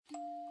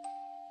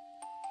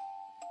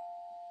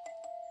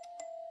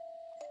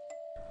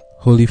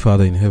Holy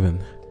Father in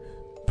heaven,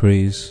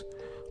 praise,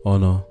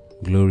 honor,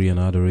 glory and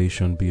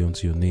adoration be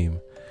unto your name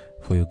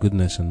for your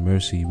goodness and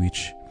mercy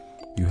which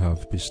you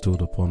have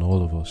bestowed upon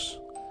all of us.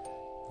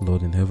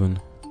 Lord in heaven,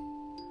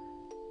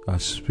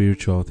 as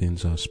spiritual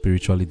things are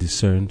spiritually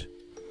discerned,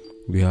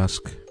 we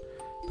ask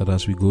that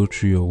as we go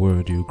through your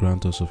word, you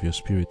grant us of your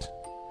spirit.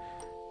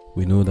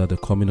 We know that the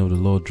coming of the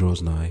Lord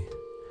draws nigh,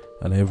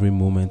 and every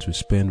moment we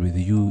spend with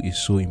you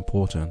is so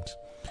important.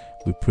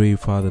 We pray,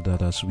 Father,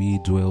 that as we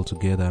dwell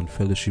together and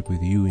fellowship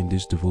with you in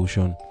this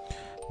devotion,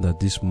 that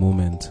this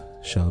moment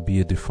shall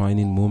be a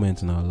defining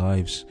moment in our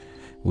lives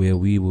where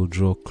we will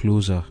draw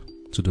closer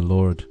to the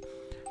Lord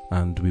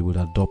and we will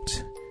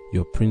adopt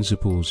your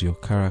principles, your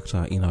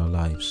character in our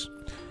lives.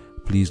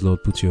 Please,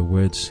 Lord, put your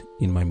words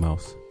in my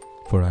mouth,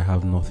 for I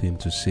have nothing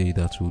to say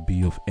that will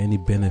be of any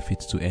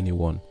benefit to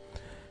anyone.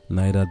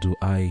 Neither do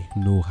I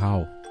know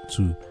how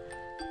to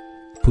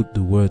put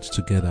the words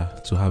together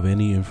to have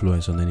any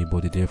influence on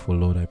anybody. Therefore,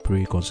 Lord, I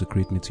pray,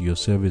 consecrate me to your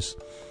service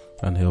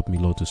and help me,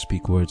 Lord, to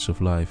speak words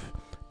of life,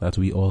 that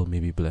we all may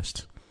be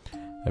blessed.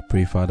 I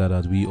pray, Father,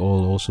 that we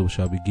all also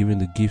shall be given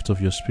the gift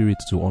of your Spirit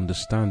to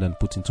understand and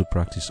put into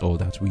practice all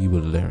that we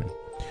will learn.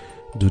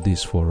 Do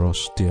this for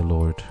us, dear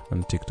Lord,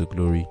 and take the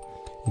glory.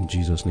 In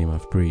Jesus' name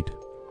I've prayed.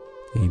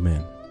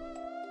 Amen.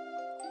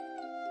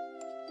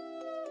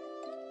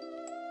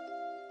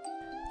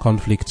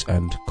 Conflict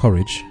and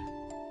Courage,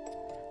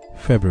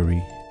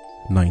 February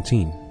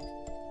 19.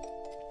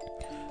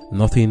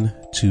 Nothing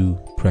too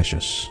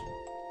precious.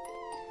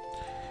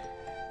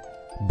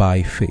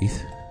 By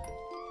faith,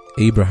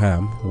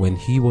 Abraham, when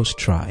he was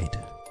tried,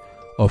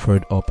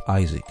 offered up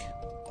Isaac,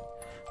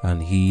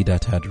 and he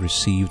that had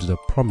received the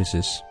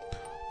promises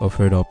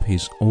offered up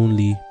his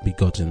only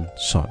begotten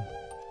son,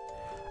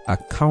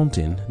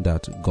 accounting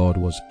that God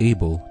was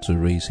able to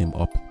raise him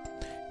up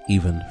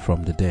even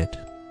from the dead.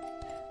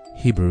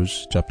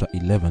 Hebrews chapter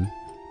 11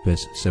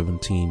 verse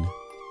 17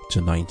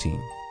 to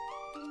 19.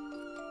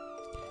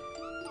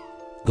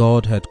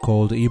 God had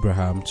called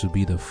Abraham to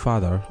be the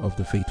father of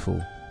the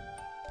faithful,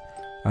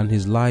 and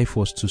his life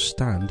was to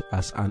stand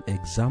as an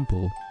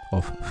example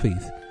of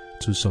faith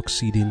to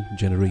succeeding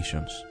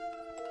generations.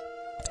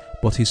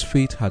 But his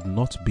faith had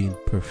not been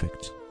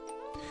perfect.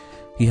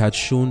 He had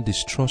shown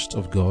distrust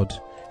of God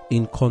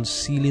in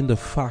concealing the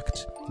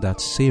fact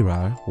that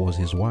Sarah was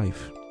his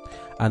wife,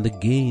 and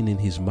again in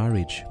his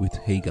marriage with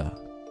Hagar.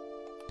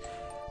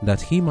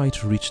 That he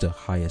might reach the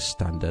highest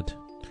standard,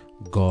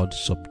 God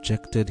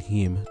subjected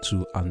him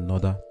to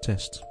another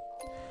test,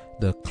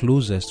 the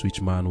closest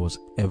which man was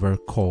ever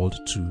called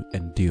to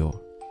endure.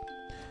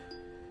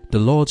 The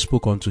Lord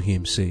spoke unto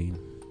him, saying,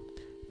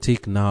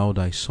 Take now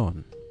thy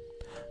son,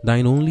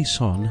 thine only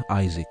son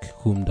Isaac,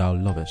 whom thou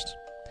lovest,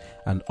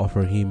 and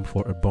offer him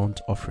for a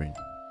burnt offering.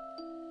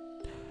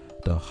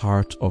 The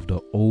heart of the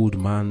old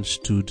man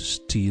stood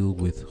still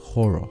with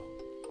horror.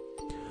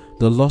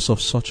 The loss of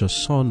such a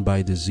son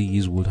by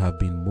disease would have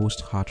been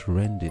most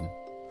heartrending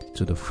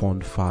to the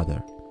fond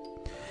father.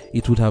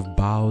 It would have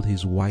bowed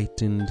his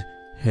whitened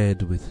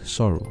head with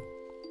sorrow.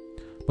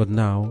 But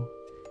now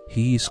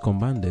he is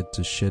commanded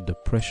to shed the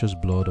precious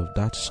blood of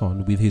that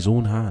son with his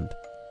own hand.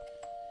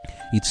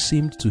 It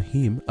seemed to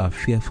him a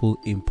fearful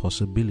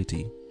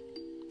impossibility.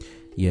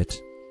 Yet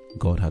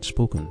God had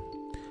spoken,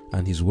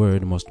 and his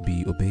word must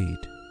be obeyed.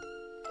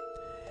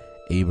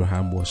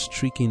 Abraham was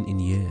stricken in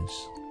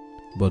years,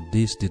 but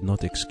this did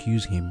not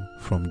excuse him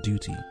from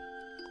duty.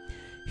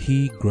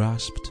 He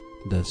grasped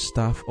the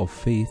staff of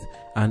faith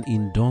and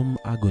in dumb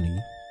agony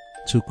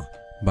took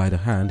by the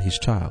hand his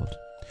child,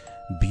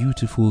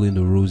 beautiful in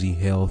the rosy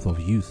health of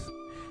youth,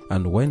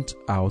 and went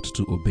out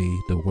to obey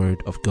the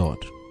word of God.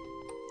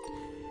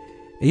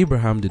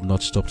 Abraham did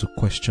not stop to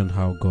question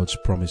how God's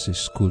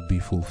promises could be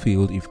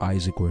fulfilled if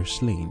Isaac were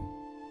slain.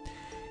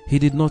 He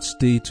did not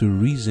stay to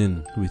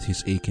reason with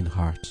his aching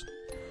heart,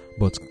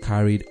 but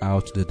carried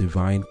out the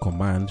divine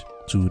command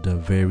to the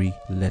very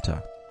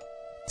letter,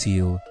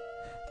 till,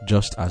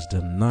 just as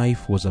the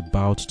knife was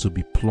about to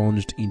be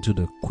plunged into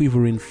the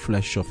quivering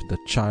flesh of the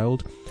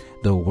child,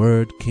 the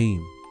word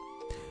came,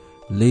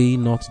 Lay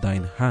not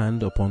thine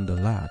hand upon the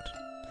lad,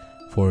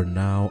 for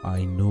now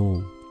I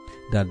know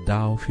that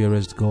thou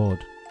fearest God,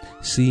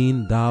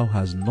 seeing thou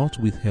hast not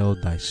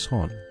withheld thy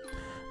son,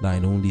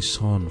 thine only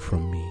son,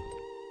 from me.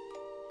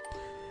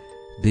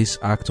 This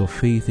act of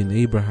faith in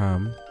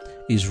Abraham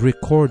is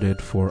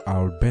recorded for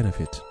our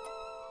benefit.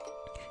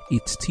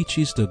 It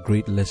teaches the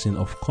great lesson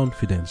of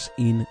confidence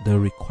in the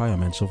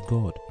requirements of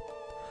God,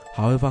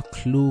 however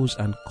close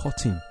and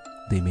cutting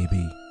they may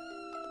be.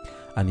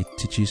 And it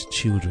teaches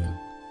children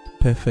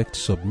perfect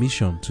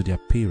submission to their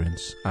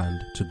parents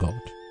and to God.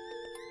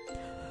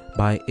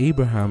 By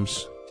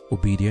Abraham's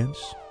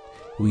obedience,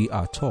 we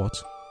are taught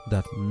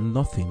that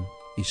nothing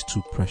is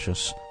too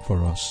precious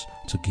for us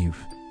to give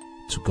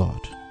to God.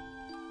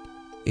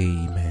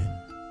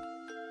 Amen.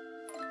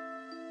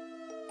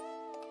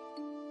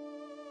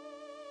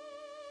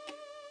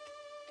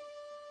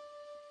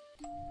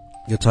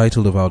 The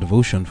title of our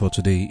devotion for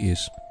today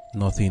is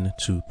Nothing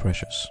Too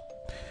Precious.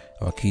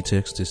 Our key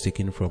text is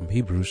taken from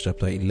Hebrews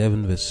chapter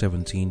 11 verse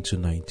 17 to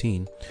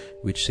 19,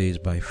 which says,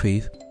 "By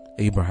faith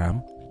Abraham,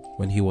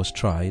 when he was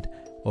tried,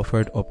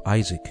 offered up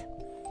Isaac,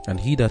 and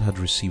he that had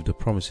received the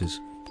promises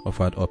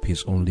offered up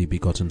his only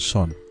begotten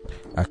son,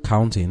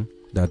 accounting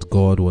that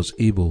God was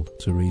able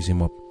to raise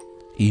him up,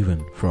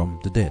 even from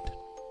the dead."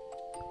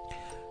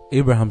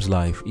 Abraham's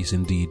life is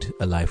indeed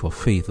a life of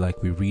faith,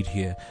 like we read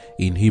here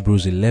in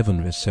Hebrews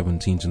 11 verse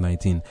 17 to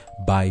 19.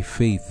 By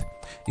faith.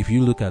 If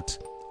you look at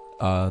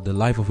the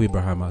life of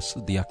Abraham as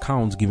the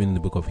account given in the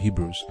book of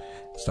Hebrews,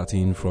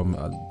 starting from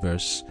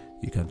verse,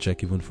 you can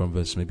check even from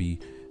verse maybe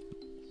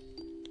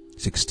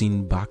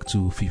 16 back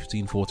to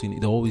 15, 14,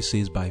 it always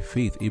says by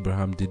faith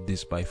Abraham did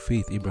this, by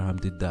faith Abraham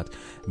did that,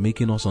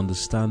 making us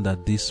understand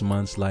that this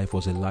man's life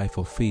was a life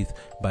of faith.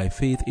 By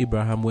faith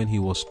Abraham, when he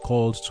was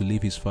called to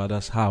leave his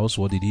father's house,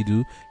 what did he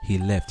do? He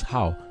left.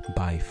 How?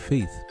 By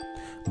faith.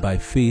 By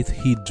faith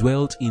he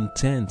dwelt in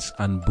tents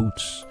and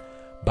booths.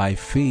 By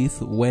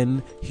faith,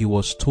 when he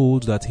was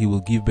told that he will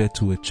give birth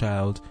to a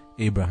child,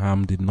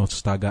 Abraham did not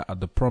stagger at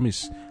the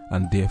promise,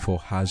 and therefore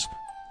has,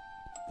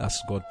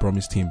 as God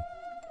promised him,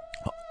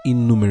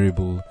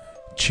 innumerable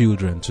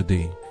children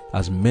today,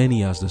 as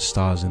many as the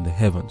stars in the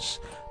heavens.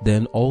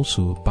 Then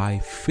also by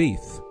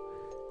faith,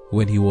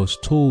 when he was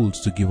told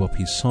to give up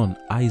his son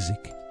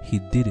Isaac, he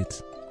did it.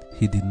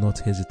 He did not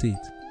hesitate.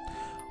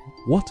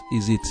 What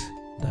is it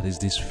that is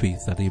this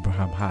faith that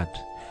Abraham had,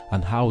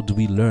 and how do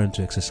we learn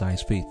to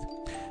exercise faith?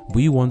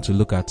 We want to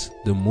look at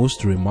the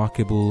most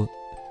remarkable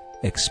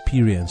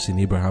experience in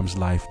Abraham's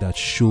life that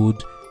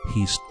showed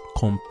his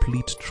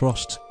complete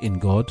trust in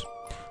God,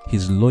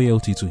 his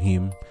loyalty to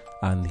him,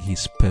 and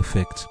his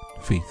perfect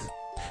faith.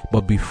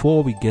 But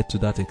before we get to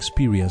that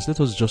experience,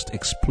 let us just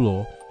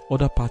explore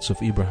other parts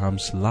of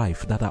Abraham's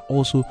life that are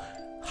also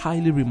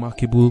highly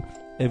remarkable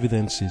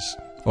evidences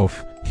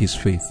of his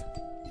faith.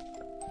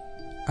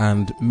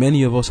 And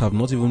many of us have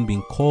not even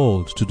been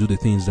called to do the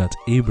things that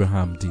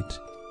Abraham did.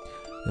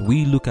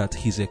 We look at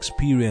his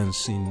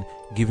experience in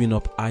giving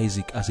up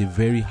Isaac as a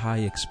very high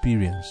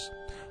experience.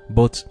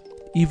 But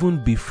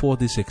even before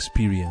this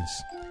experience,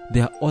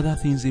 there are other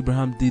things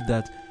Abraham did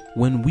that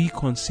when we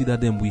consider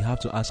them, we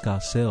have to ask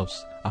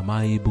ourselves, am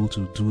I able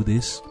to do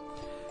this?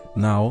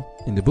 Now,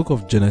 in the book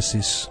of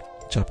Genesis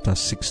chapter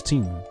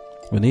 16,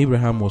 when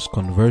Abraham was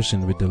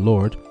conversing with the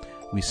Lord,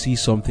 we see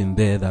something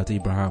there that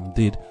Abraham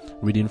did.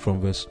 Reading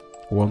from verse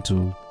 1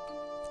 to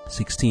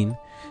 16,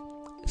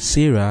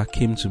 Sarah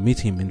came to meet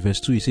him. In verse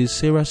 2, it says,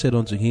 Sarah said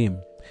unto him,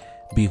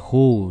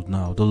 Behold,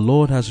 now the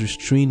Lord has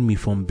restrained me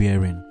from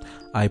bearing.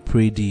 I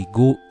pray thee,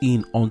 go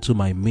in unto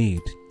my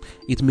maid.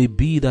 It may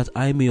be that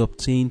I may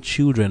obtain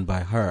children by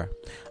her.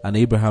 And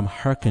Abraham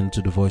hearkened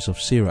to the voice of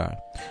Sarah.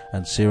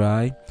 And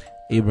Sarai,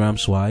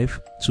 Abraham's wife,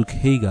 took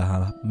Hagar,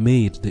 her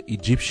maid, the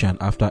Egyptian,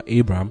 after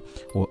Abraham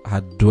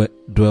had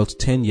dwelt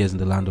 10 years in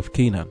the land of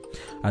Canaan,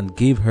 and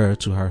gave her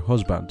to her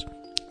husband,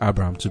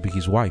 Abraham, to be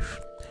his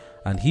wife.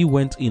 And he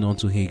went in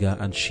unto Hagar,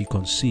 and she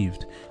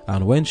conceived.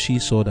 And when she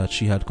saw that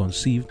she had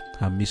conceived,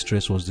 her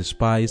mistress was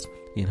despised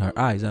in her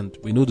eyes. And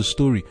we know the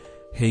story.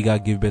 Hagar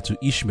gave birth to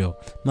Ishmael.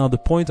 Now the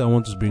point I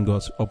want to bring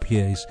us up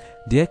here is,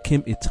 there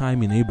came a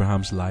time in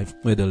Abraham's life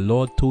where the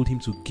Lord told him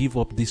to give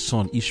up this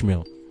son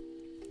Ishmael.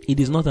 It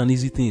is not an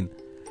easy thing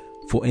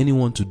for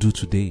anyone to do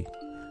today,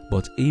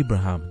 but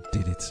Abraham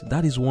did it.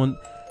 That is one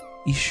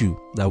issue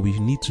that we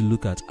need to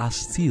look at as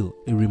still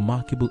a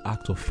remarkable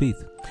act of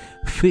faith.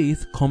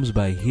 Faith comes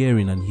by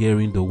hearing, and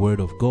hearing the word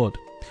of God.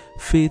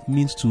 Faith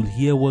means to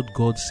hear what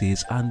God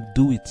says and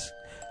do it,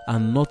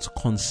 and not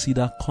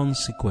consider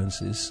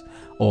consequences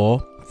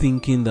or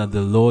thinking that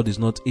the Lord is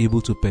not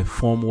able to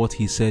perform what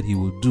he said he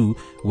will do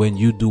when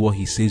you do what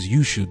he says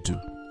you should do.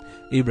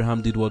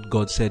 Abraham did what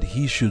God said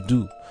he should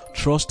do,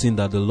 trusting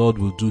that the Lord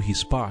will do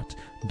his part.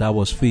 That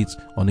was faith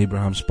on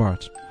Abraham's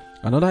part.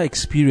 Another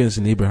experience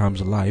in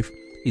Abraham's life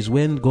is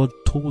when God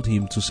told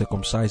him to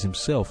circumcise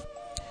himself.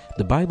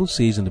 The Bible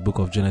says in the book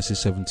of Genesis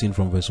 17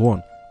 from verse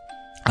 1,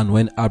 And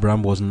when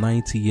Abraham was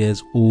 90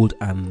 years old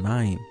and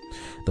 9,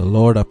 the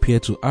Lord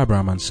appeared to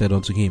Abraham and said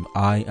unto him,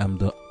 I am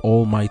the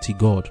Almighty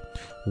God.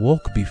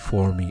 Walk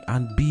before me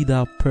and be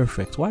thou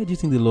perfect. Why do you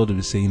think the Lord will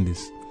be saying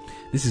this?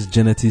 This is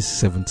Genesis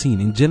 17.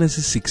 In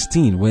Genesis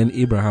 16, when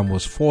Abraham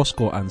was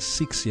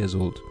 86 years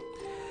old,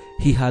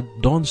 he had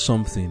done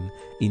something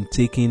in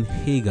taking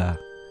Hagar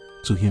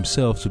to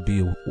himself to be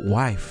a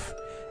wife.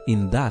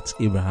 In that,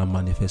 Abraham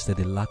manifested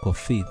a lack of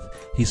faith.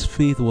 His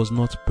faith was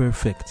not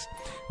perfect.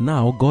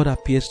 Now, God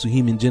appears to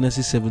him in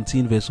Genesis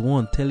 17 verse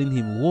 1, telling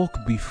him, Walk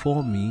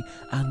before me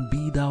and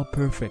be thou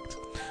perfect.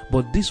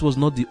 But this was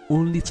not the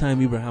only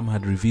time Abraham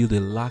had revealed a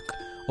lack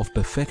of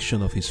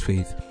perfection of his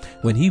faith.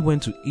 When he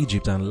went to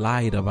Egypt and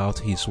lied about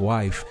his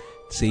wife,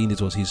 saying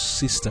it was his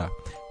sister,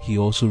 he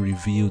also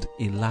revealed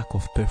a lack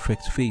of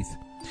perfect faith.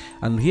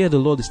 And here the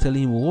Lord is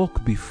telling him,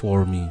 Walk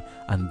before me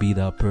and be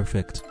thou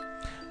perfect.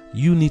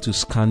 You need to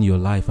scan your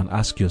life and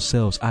ask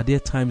yourselves, are there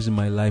times in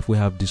my life where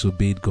I have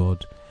disobeyed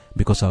God?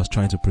 because I was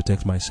trying to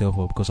protect myself,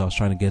 or because I was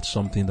trying to get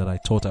something that I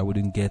thought I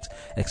wouldn't get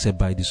except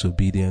by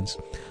disobedience.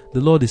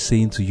 The Lord is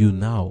saying to you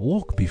now,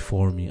 walk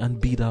before me and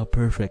be thou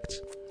perfect.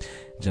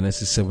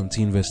 Genesis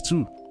 17 verse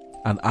 2.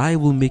 And I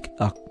will make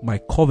my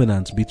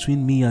covenant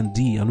between me and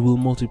thee, and will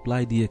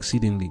multiply thee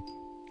exceedingly.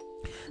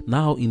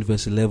 Now in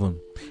verse 11,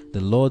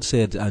 the Lord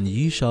said, and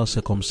ye shall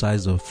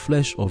circumcise the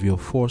flesh of your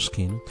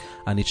foreskin,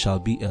 and it shall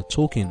be a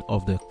token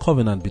of the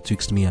covenant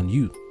betwixt me and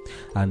you.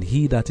 And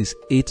he that is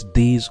 8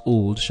 days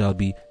old shall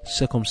be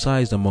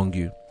circumcised among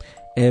you.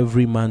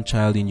 Every man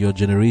child in your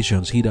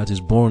generations, he that is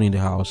born in the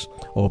house,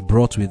 or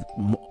bought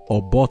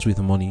with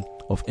money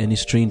of any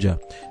stranger,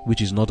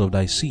 which is not of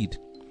thy seed.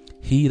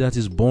 He that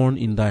is born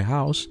in thy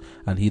house,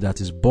 and he that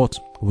is bought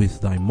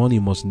with thy money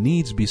must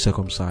needs be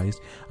circumcised,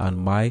 and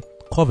my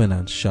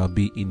covenant shall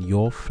be in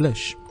your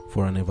flesh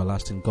for an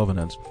everlasting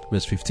covenant.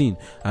 Verse 15.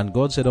 And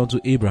God said unto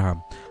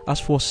Abraham, as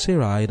for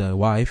Sarai thy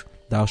wife,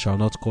 thou shalt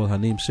not call her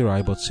name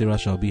Sarai, but Sarah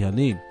shall be her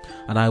name.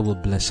 And I will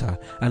bless her,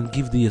 and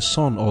give thee a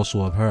son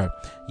also of her.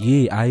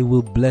 Yea, I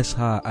will bless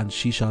her, and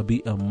she shall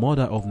be a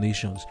mother of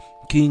nations.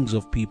 Kings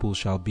of people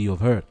shall be of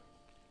her.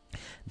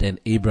 Then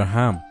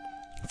Abraham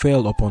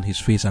fell upon his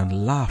face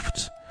and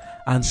laughed,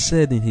 and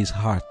said in his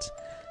heart,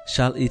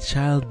 shall a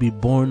child be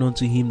born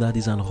unto him that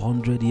is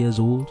 100 years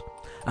old?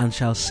 And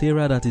shall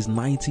Sarah that is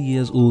 90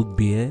 years old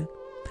bear?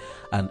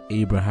 And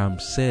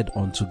Abraham said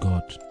unto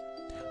God,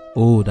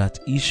 oh, that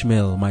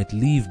Ishmael might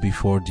live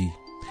before thee.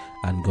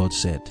 And God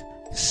said,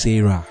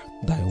 Sarah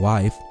thy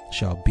wife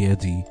shall bear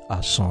thee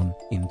a son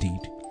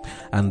indeed,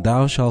 and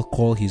thou shalt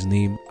call his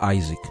name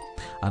Isaac.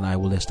 And I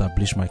will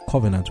establish my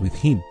covenant with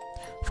him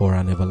for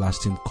an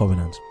everlasting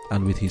covenant,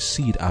 and with his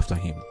seed after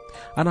him.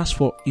 And as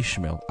for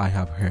Ishmael, I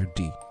have heard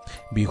thee.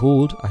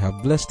 Behold, I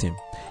have blessed him,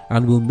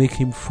 and will make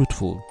him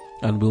fruitful,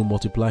 and will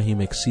multiply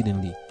him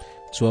exceedingly.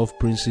 12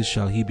 princes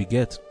shall he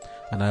beget,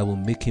 and I will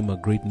make him a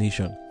great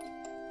nation.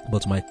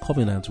 But my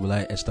covenant will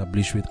I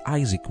establish with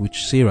Isaac,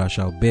 which Sarah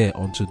shall bear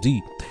unto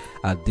thee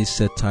at this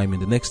set time in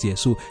the next year.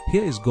 So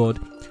here is God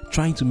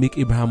trying to make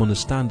Abraham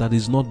understand that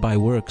it's not by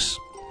works.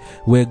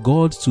 Were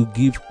God to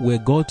give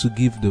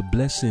the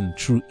blessing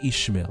through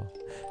Ishmael,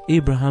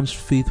 Abraham's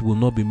faith will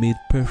not be made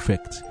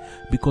perfect,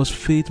 because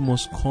faith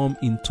must come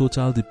in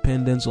total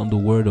dependence on the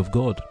word of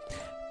God.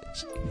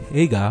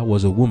 Hagar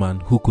was a woman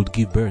who could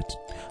give birth,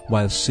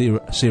 while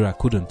Sarah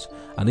couldn't.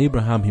 And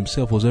Abraham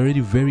himself was already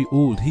very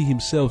old. He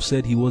himself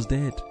said he was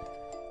dead.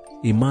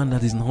 A man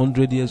that is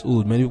 100 years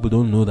old, many people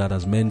don't know that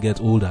as men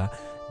get older,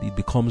 it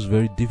becomes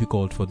very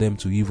difficult for them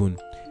to even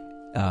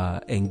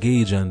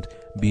engage and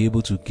be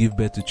able to give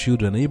birth to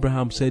children.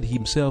 Abraham said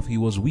himself he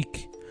was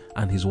weak,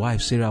 and his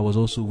wife Sarah was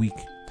also weak.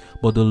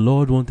 But the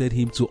Lord wanted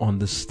him to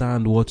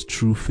understand what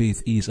true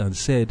faith is, and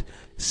said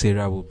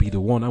Sarah will be the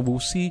one. And we'll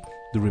see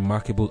the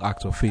remarkable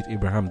act of faith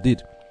Abraham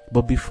did.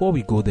 But before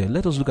we go there,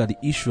 let us look at the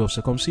issue of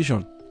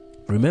circumcision.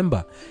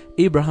 Remember,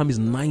 Abraham is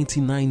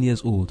 99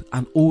 years old,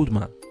 an old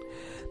man.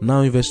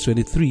 Now in verse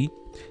 23,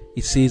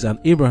 it says, and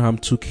Abraham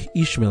took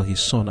Ishmael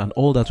his son, and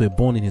all that were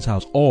born in his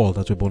house,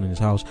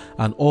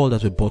 and all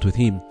that were bought with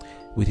him,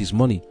 with his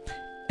money,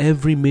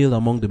 every male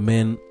among the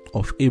men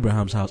of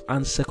Abraham's house,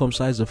 and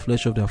circumcised the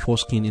flesh of their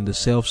foreskin in the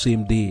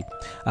selfsame day,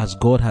 as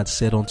God had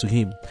said unto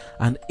him.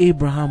 And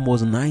Abraham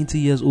was 90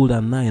 years old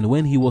and 9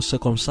 when he was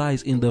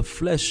circumcised in the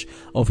flesh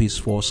of his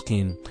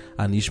foreskin,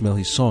 and Ishmael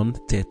his son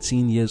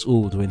 13 years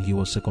old when he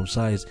was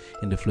circumcised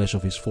in the flesh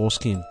of his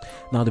foreskin.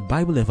 Now the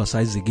Bible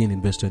emphasizes again in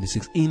verse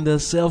 26, in the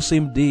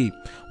selfsame day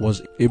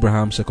was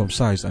Abraham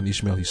circumcised, and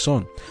Ishmael his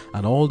son,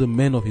 and all the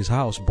men of his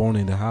house born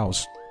in the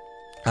house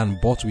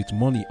and bought with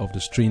money of the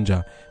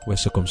stranger were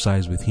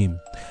circumcised with him.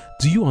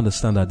 Do you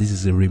understand that this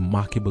is a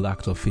remarkable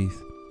act of faith?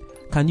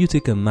 Can you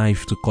take a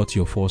knife to cut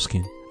your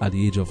foreskin at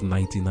the age of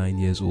 99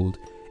 years old,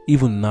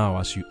 even now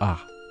as you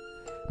are?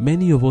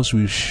 Many of us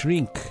will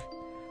shrink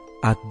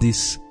at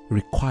this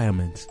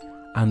requirement,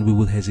 and we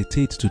will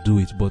hesitate to do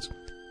it. But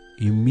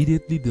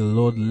immediately the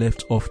Lord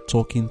left off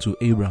talking to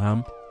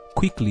Abraham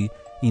quickly.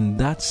 In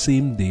that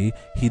same day,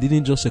 he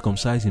didn't just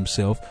circumcise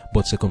himself,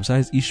 but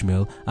circumcised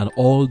Ishmael and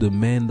all the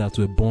men that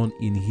were born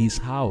in his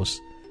house.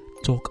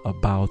 Talk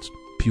about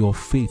pure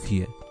faith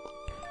here.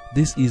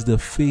 This is the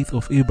faith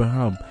of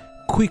Abraham,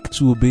 quick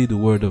to obey the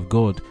word of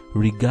God,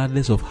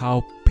 regardless of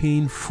how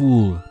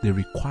painful the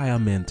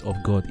requirement of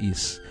God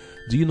is.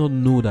 Do you not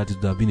know that it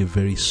would have been a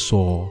very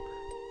sore,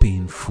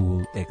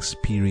 painful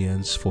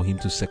experience for him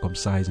to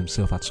circumcise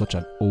himself at such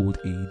an old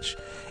age?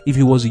 If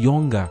he was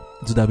younger,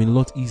 it would have been a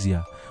lot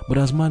easier. But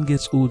as man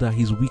gets older,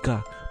 he's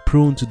weaker,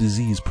 prone to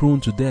disease,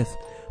 prone to death.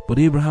 But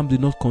Abraham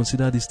did not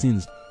consider these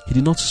things. He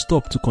did not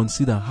stop to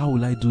consider, how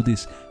will I do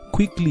this?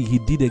 Quickly, he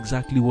did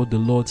exactly what the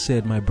Lord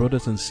said. My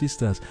brothers and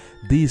sisters,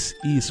 this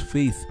is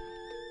faith.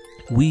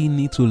 We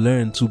need to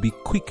learn to be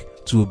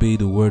quick to obey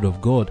the word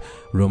of God.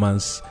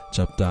 Romans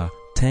chapter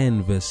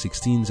 10 verse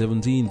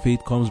 16-17,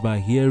 faith comes by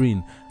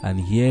hearing, and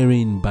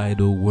hearing by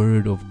the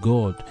word of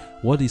God.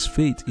 What is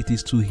faith? It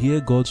is to hear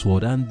God's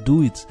word and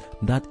do it.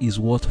 That is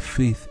what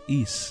faith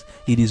is.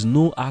 It is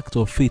no act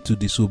of faith to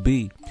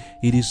disobey.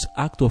 It is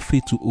act of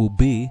faith to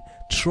obey,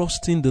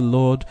 trusting the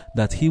Lord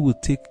that He will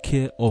take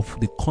care of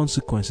the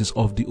consequences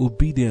of the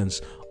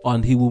obedience,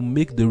 and He will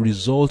make the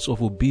results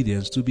of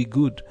obedience to be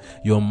good.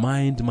 Your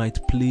mind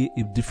might play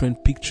a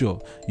different picture.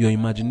 Your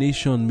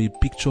imagination may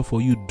picture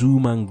for you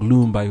doom and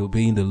gloom by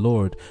obeying the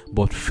Lord,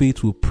 but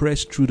faith will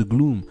press through the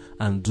gloom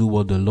and do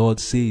what the Lord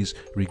says,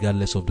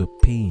 regardless of the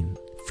pain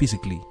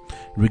physically,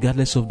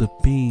 regardless of the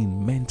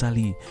pain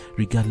mentally,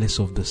 regardless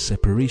of the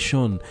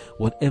separation.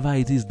 Whatever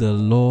it is, the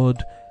Lord,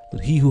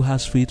 he who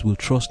has faith will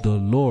trust the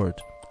Lord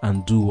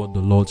and do what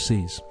the Lord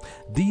says.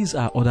 These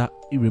are other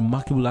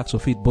remarkable acts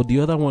of faith, but the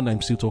other one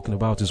I'm still talking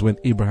about is when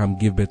Abraham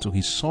gave birth to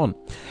his son.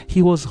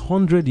 He was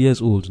 100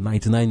 years old,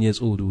 99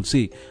 years old, we would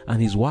say,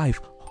 and his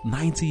wife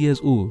 90 years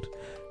old.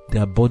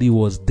 Their body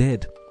was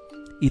dead.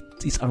 It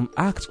is an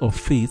act of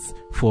faith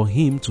for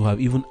him to have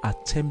even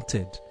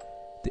attempted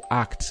the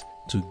act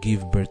to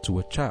give birth to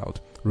a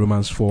child.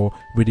 Romans 4,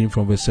 reading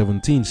from verse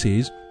 17,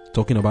 says,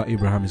 talking about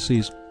Abraham, it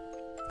says,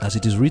 as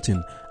it is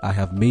written, I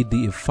have made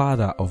thee a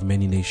father of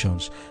many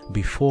nations.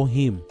 Before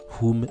him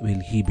whom will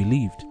he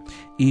believed?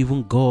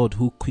 Even God,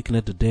 who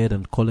quickeneth the dead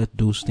and calleth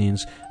those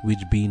things which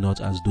be not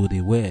as though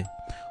they were,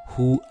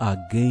 who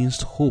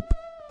against hope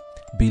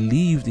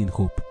believed in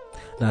hope,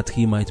 that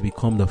he might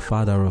become the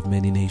father of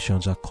many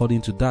nations,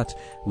 according to that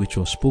which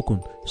was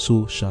spoken,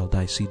 so shall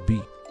thy seed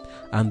be.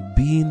 And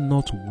being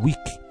not weak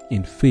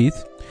in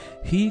faith,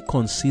 he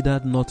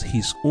considered not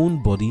his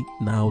own body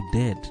now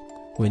dead,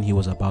 when he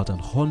was about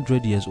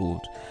 100 years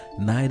old,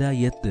 neither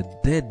yet the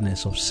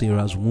deadness of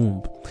Sarah's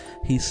womb.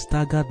 He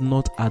staggered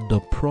not at the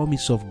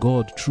promise of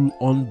God through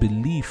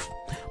unbelief,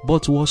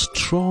 but was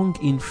strong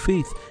in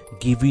faith,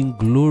 giving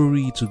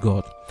glory to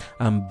God,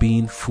 and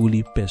being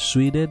fully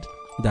persuaded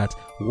that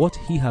what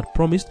he had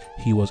promised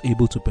he was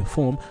able to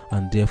perform,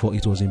 and therefore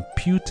it was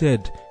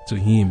imputed to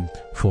him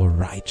for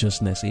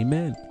righteousness.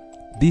 Amen.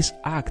 This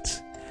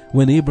act,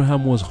 when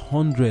Abraham was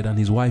 100 and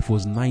his wife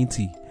was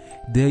 90,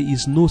 there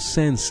is no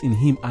sense in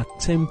him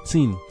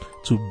attempting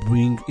to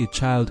bring a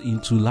child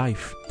into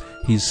life.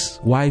 His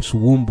wife's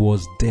womb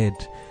was dead.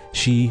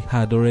 She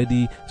had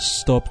already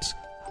stopped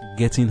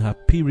getting her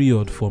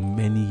period for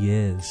many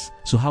years.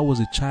 So how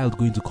was a child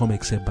going to come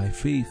except by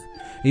faith?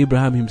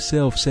 Abraham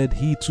himself said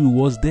he too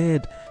was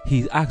dead.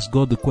 He asked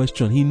God the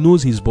question. He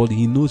knows his body,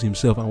 he knows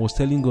himself, and was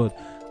telling God,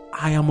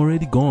 I am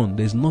already gone.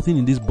 There's nothing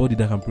in this body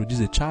that can produce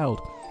a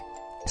child.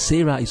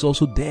 Sarah is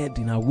also dead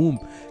in her womb.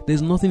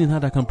 There's nothing in her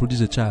that can produce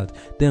a child.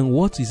 Then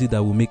what is it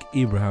that will make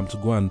Abraham to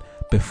go and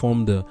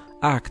perform the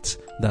act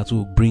that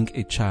will bring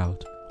a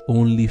child?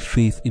 Only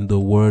faith in the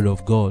word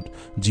of God.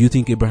 Do you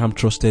think Abraham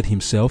trusted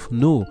himself?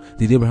 No.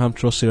 Did Abraham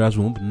trust Sarah's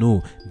womb?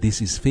 No.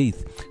 This is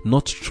faith.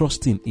 Not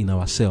trusting in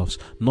ourselves,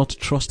 not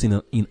trusting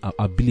in our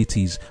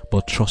abilities,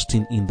 but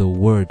trusting in the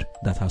word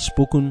that has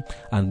spoken,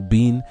 and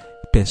being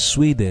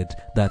persuaded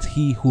that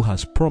he who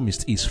has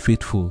promised is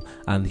faithful,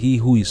 and he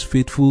who is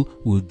faithful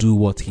will do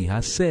what he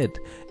has said.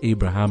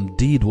 Abraham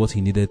did what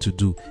he needed to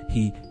do.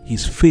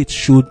 His faith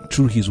showed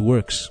through his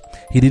works.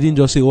 He didn't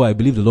just say, oh, I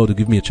believe the Lord will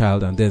give me a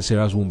child, and then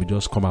Sarah's womb will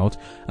just come out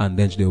and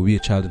then there will be a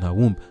child in her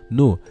womb.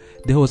 No,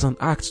 there was an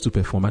act to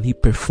perform, and he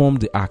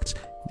performed the act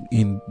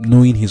in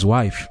knowing his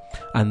wife,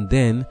 and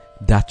then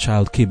that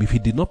child came. If he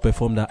did not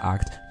perform that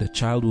act, the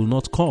child will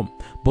not come.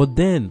 But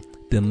then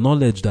the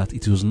knowledge that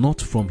it was not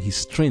from his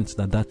strength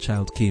that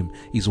child came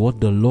is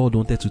what the Lord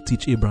wanted to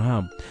teach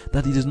Abraham,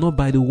 that it is not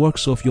by the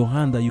works of your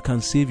hand that you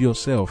can save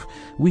yourself,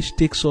 which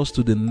takes us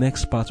to the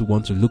next part we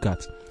want to look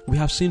at. We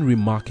have seen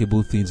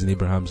remarkable things in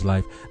Abraham's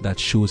life that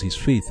shows his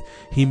faith.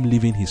 Him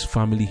leaving his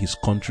family, his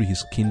country,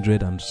 his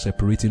kindred, and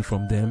separating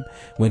from them.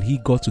 When he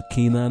got to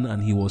Canaan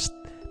and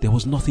there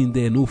was nothing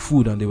there, no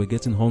food, and they were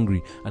getting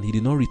hungry, and he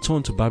did not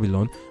return to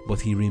Babylon, but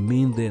he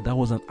remained there. That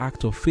was an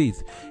act of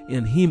faith.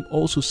 And him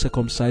also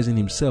circumcising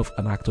himself,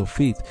 an act of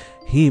faith.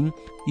 Him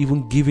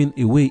even giving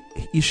away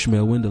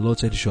Ishmael when the Lord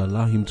said he should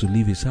allow him to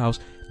leave his house,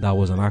 that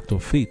was an act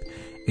of faith.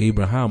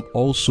 Abraham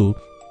also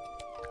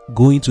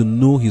going to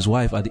know his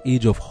wife at the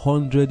age of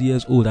 100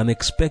 years old and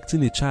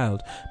expecting a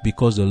child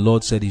because the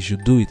Lord said he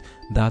should do it,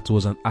 that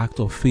was an act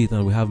of faith,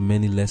 and we have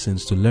many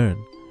lessons to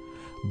learn.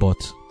 But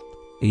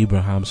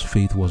Abraham's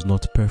faith was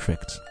not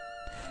perfect.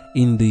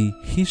 In the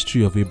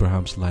history of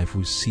Abraham's life,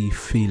 we see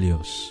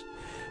failures.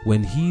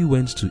 When he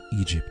went to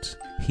Egypt,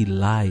 he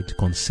lied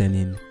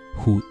concerning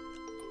who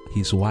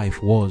his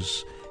wife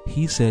was.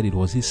 He said it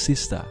was his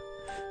sister.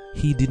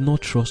 He did not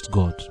trust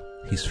God.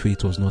 His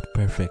faith was not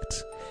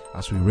perfect.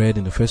 As we read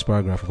in the first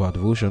paragraph of our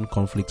devotion,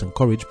 Conflict and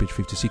Courage, page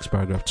 56,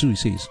 paragraph 2, it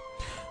says,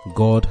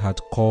 God had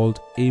called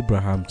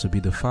Abraham to be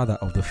the father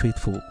of the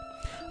faithful,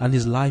 and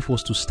his life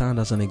was to stand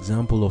as an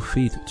example of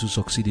faith to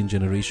succeeding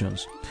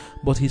generations.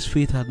 But his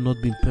faith had not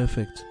been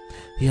perfect.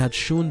 He had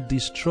shown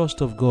distrust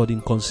of God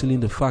in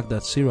concealing the fact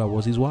that Sarah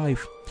was his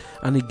wife,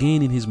 and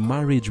again in his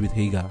marriage with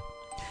Hagar.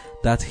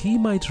 That he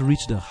might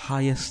reach the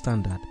highest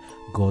standard,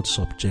 God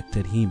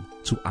subjected him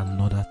to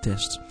another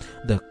test,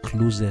 the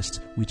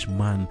closest which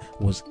man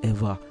was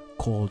ever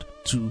called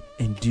to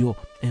endure.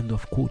 End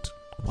of quote.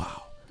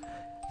 Wow.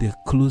 The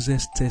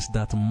closest test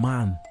that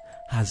man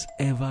has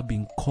ever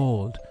been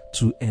called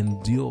to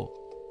endure.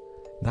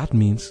 That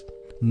means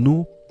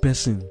no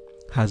person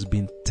has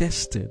been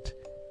tested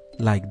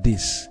like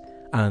this,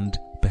 and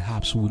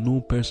perhaps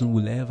no person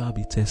will ever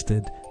be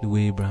tested the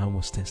way Abraham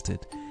was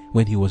tested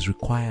when he was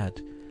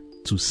required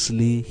to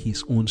slay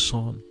his own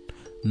son,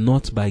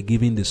 not by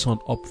giving the son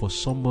up for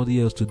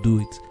somebody else to do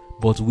it,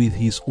 but with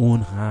his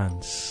own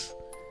hands.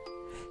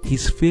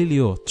 His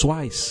failure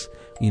twice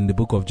in the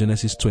book of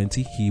Genesis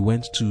 20, he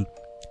went to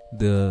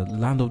the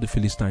land of the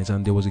Philistines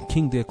and there was a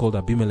king there called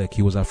Abimelech.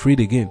 He was afraid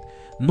again,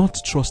 not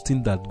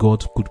trusting that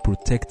God could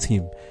protect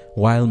him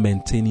while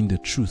maintaining the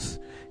truth.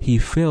 He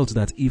felt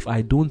that if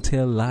I don't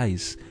tell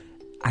lies,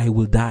 I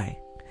will die.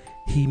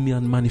 He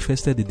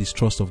manifested the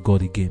distrust of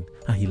God again,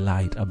 and he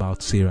lied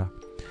about Sarah,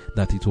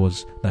 that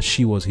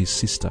she was his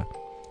sister.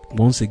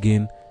 Once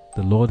again,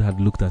 the Lord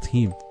had looked at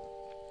him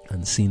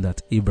and seen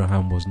that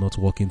Abraham was not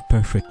walking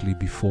perfectly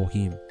before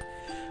him.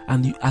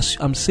 And as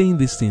I'm saying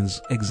these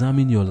things,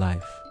 examine your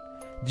life.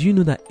 Do you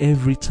know that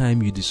every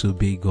time you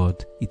disobey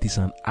God, it is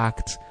an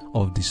act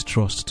of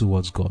distrust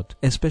towards God?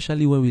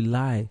 Especially when we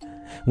lie,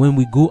 when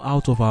we go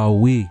out of our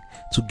way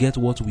to get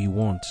what we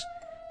want,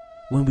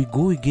 when we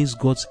go against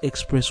God's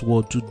express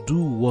word to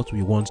do what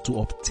we want, to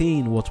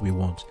obtain what we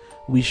want,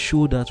 we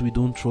show that we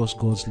don't trust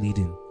God's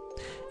leading.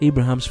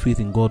 Abraham's faith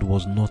in God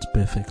was not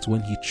perfect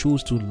when he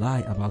chose to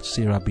lie about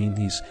Sarah being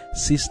his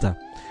sister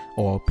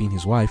or being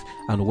his wife,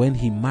 and when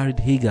he married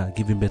Hagar,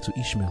 giving birth to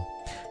Ishmael.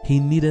 He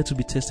needed to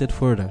be tested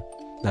further,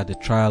 that the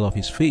trial of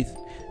his faith,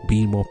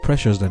 being more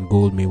precious than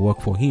gold, may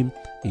work for him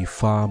a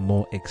far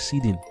more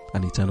exceeding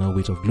and eternal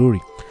weight of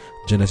glory.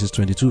 Genesis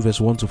 22 verse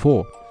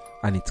 1-4.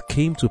 And it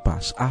came to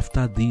pass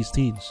after these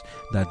things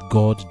that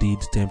God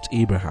did tempt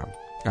Abraham,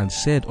 and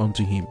said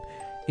unto him,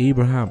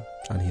 Abraham.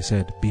 And he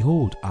said,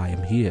 Behold, I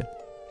am here.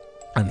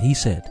 And he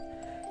said,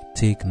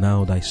 Take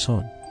now thy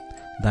son,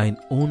 thine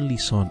only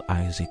son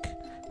Isaac,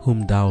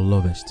 whom thou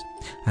lovest,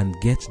 and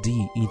get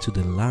thee into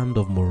the land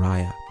of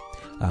Moriah,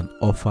 and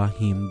offer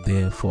him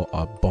there for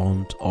a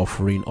burnt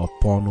offering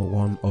upon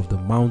one of the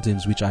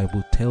mountains which I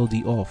will tell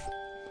thee of.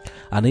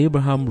 And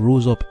Abraham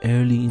rose up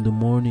early in the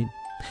morning,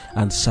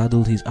 and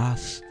saddled his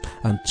ass,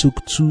 and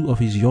took 2 of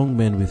his young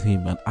men with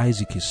him, and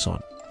Isaac his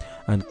son,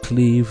 and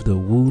clave the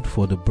wood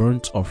for the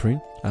burnt offering,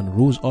 and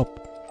rose up,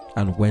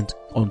 and went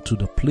unto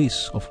the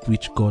place of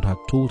which God had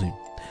told him.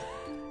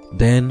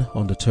 Then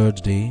on the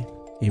 3rd day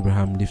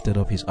Abraham lifted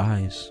up his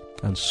eyes,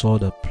 and saw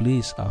the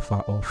place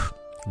afar off.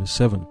 Verse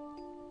 7.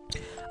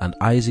 And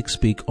Isaac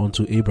spake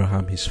unto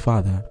Abraham his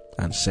father,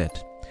 and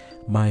said,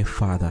 My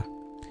father.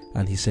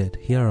 And he said,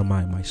 Here am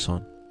I, my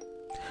son.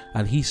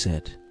 And he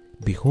said,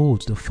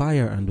 Behold the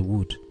fire and the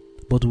wood,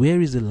 but where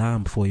is the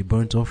lamb for a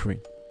burnt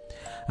offering?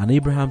 And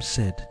Abraham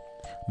said,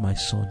 My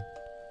son,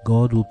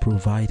 God will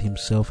provide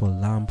himself a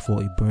lamb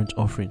for a burnt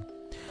offering.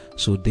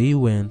 So they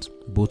went,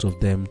 both of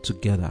them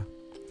together,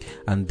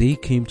 and they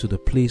came to the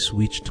place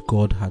which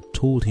God had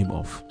told him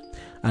of.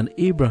 And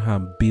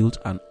Abraham built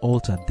an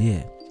altar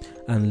there,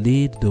 and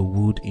laid the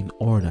wood in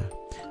order,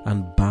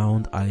 and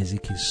bound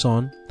Isaac his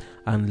son,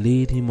 and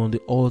laid him on the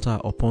altar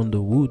upon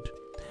the wood.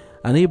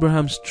 And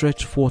Abraham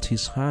stretched forth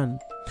his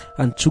hand,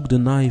 and took the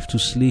knife to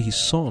slay his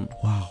son.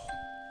 Wow.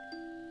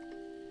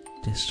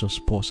 Let's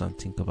just pause and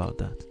think about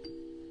that.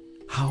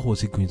 How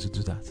was he going to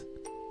do that?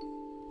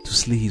 To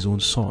slay his own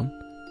son?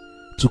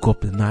 Took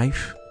up the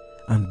knife,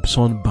 and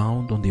son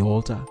bound on the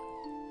altar?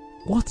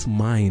 What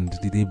mind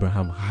did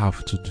Abraham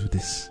have to do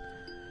this?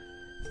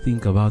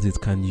 Think about it,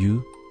 can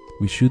you?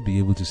 We should be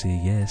able to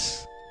say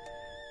yes.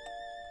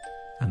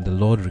 And the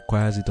Lord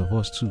requires it of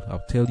us too.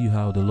 I'll tell you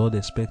how the Lord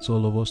expects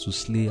all of us to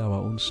slay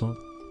our own son.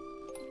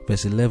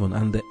 Verse 11.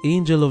 And the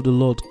angel of the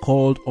Lord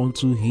called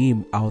unto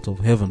him out of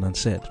heaven, and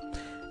said,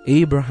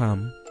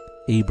 Abraham,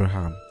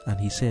 Abraham. And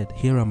he said,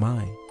 Here am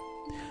I.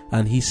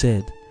 And he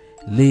said,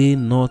 Lay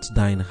not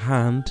thine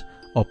hand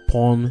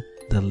upon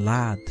the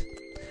lad,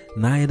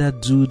 neither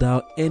do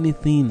thou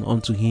anything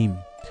unto him.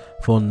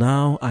 For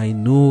now I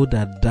know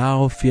that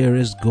thou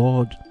fearest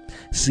God,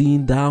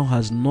 seeing thou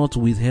hast not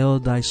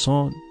withheld thy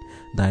son,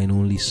 thine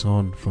only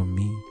son, from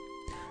me.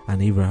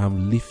 And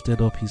Abraham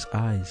lifted up his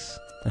eyes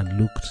and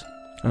looked,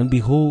 and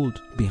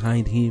behold,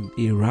 behind him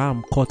a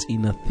ram caught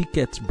in a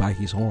thicket by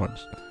his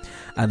horns.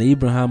 And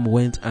Abraham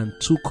went and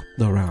took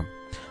the ram,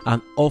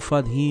 and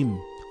offered him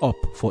up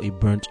for a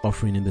burnt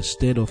offering in the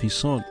stead of his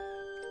son.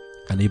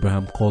 And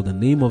Abraham called the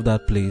name of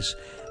that place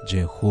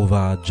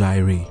Jehovah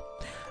Jireh.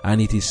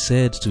 And it is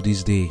said to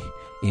this day,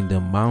 In the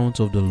mount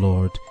of the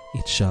Lord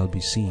it shall be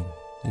seen.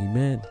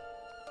 Amen.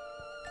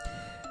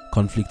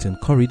 Conflict and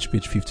Courage,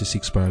 page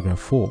 56, paragraph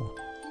 4.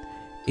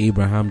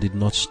 Abraham did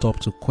not stop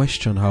to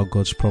question how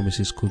God's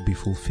promises could be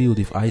fulfilled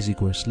if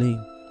Isaac were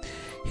slain.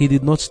 He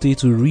did not stay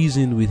to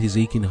reason with his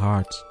aching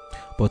heart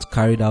but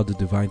carried out the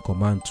divine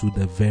command to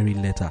the very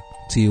letter,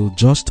 till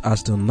just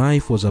as the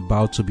knife was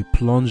about to be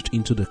plunged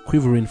into the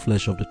quivering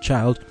flesh of the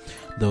child,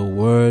 the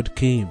word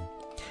came,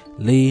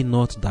 "Lay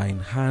not thine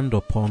hand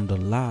upon the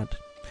lad,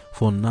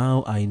 for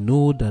now I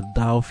know that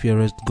thou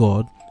fearest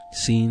God,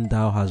 seeing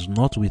thou hast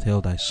not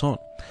withheld thy son,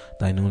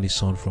 thine only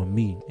son, from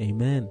me."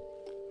 Amen.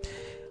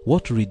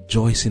 What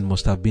rejoicing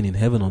must have been in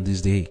heaven on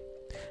this day.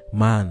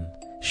 Man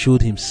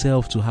showed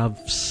himself to have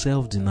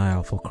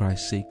self-denial for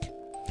Christ's sake.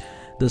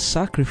 The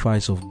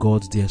sacrifice of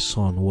God's dear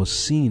Son was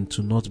seen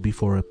to not be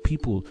for a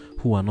people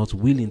who are not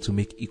willing to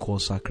make equal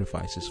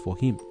sacrifices for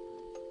him.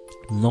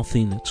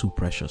 Nothing too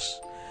precious.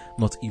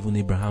 Not even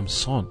Abraham's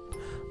son.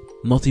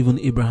 Not even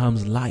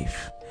Abraham's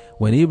life.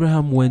 When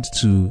Abraham went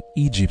to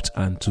Egypt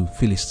and to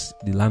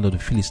the land of the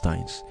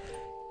Philistines,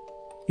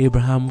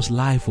 Abraham's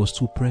life was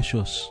too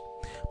precious.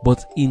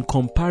 But in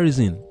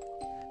comparison,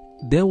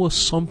 there was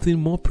something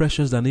more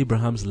precious than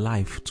Abraham's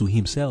life to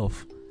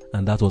himself,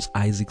 and that was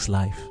Isaac's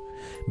life.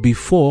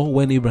 Before,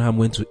 when Abraham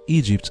went to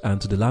Egypt and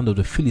to the land of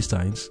the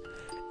Philistines,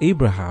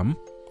 Abraham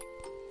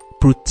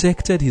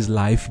protected his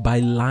life by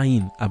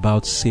lying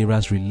about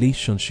Sarah's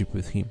relationship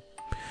with him.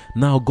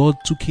 Now God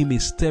took him a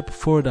step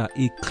further,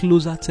 a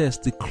closer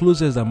test, the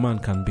closest a man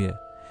can bear.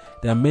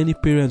 There are many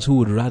parents who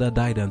would rather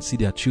die than see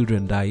their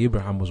children die.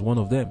 Abraham was one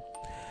of them.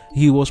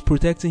 He was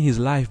protecting his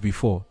life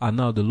before, and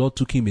now the Lord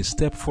took him a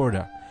step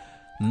further.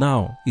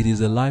 Now it is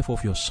the life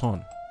of your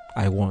son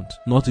I want,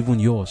 not even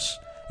yours.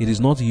 It is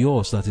not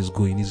yours that is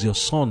going, it's your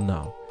son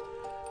now.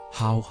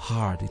 How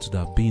hard it would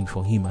have been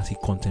for him as he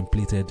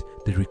contemplated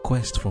the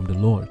request from the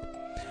Lord.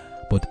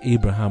 But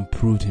Abraham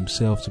proved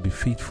himself to be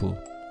faithful,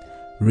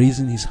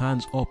 raising his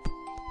hands up,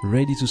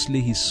 ready to slay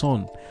his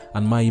son.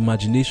 And my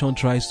imagination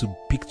tries to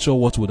picture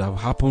what would have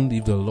happened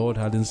if the Lord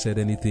hadn't said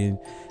anything.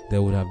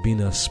 There would have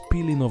been a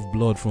spilling of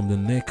blood from the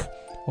neck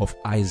of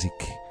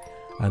Isaac,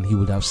 and he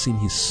would have seen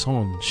his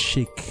son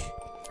shake.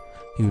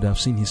 He would have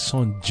seen his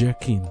son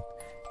jerking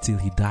till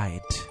he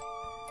died.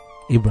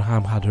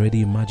 Abraham had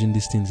already imagined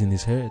these things in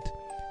his head.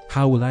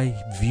 How will I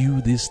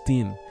view this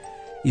thing?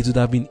 It would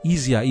have been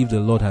easier if the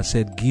Lord had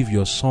said, "Give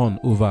your son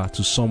over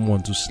to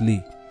someone to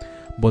slay."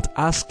 But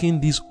asking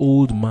this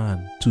old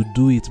man to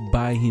do it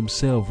by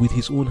himself with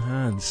his own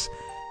hands,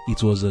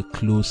 it was a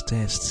close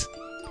test.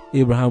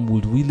 Abraham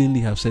would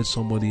willingly have said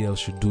somebody else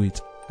should do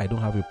it. I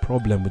don't have a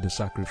problem with the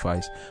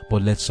sacrifice,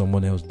 but let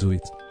someone else do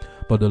it.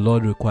 But the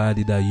Lord required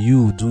it that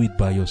you do it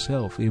by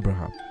yourself,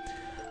 Abraham.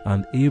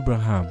 And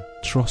Abraham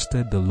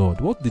trusted the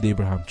Lord. What did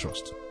Abraham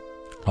trust?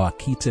 Our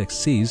key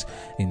text says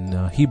in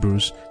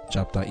Hebrews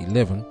chapter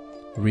 11,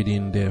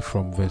 reading there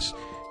from verse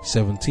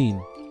 17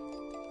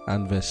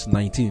 and verse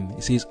 19.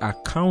 It says,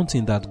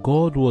 "Accounting that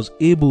God was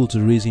able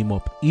to raise him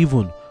up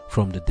even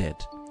from the dead."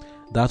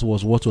 That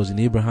was what was in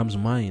Abraham's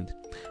mind.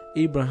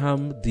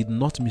 Abraham did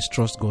not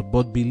mistrust God,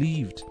 but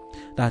believed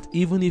that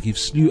even if he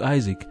slew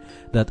Isaac,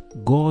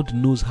 that God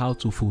knows how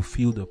to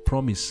fulfill the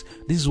promise.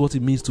 This is what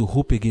it means to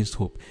hope against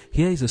hope.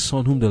 Here is a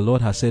son whom the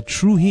Lord has said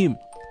through him,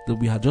 that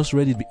we had just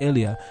read it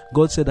earlier.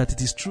 God said that it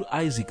is through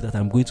Isaac that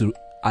I'm going to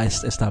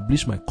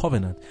establish my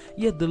covenant.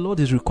 Yet the Lord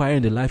is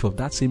requiring the life of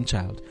that same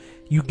child.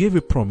 You gave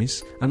a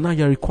promise, and now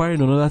you're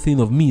requiring another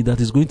thing of me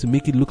that is going to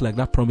make it look like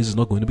that promise is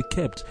not going to be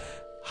kept.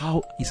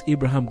 How is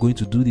Abraham going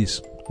to do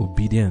this?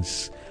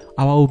 Obedience.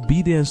 Our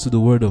obedience to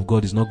the word of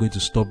God is not going to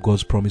stop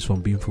God's promise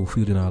from being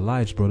fulfilled in our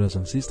lives, brothers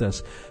and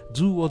sisters.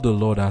 Do what the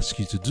Lord asks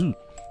you to do.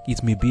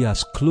 It may be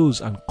as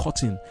close and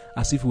cutting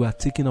as if we are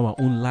taking our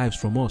own lives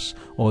from us,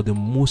 or the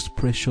most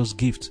precious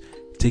gift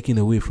taken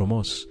away from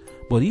us.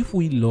 But if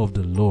we love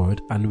the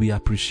Lord and we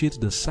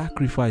appreciate the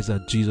sacrifice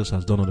that Jesus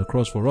has done on the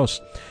cross for us,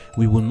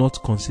 we will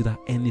not consider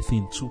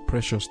anything too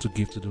precious to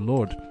give to the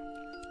Lord.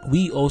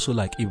 We also,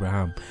 like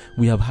Abraham,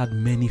 we have had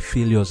many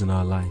failures in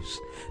our lives.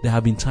 There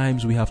have been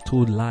times we have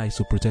told lies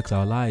to protect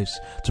our lives,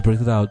 to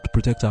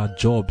protect our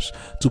jobs,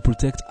 to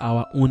protect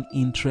our own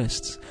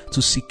interests,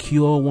 to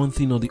secure one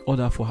thing or the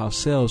other for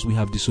ourselves. We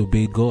have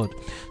disobeyed God.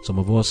 Some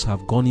of us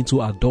have gone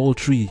into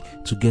adultery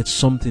to get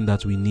something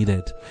that we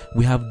needed.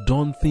 We have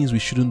done things we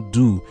shouldn't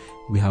do.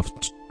 We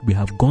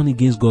have gone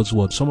against God's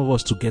word. Some of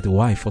us, to get a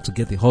wife or to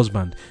get a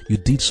husband, you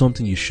did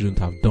something you shouldn't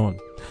have done.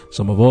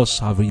 Some of us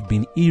have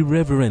been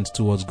irreverent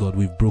towards God.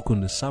 We've broken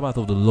the Sabbath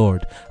of the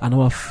Lord, and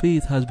our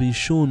faith has been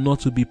shown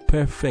not to be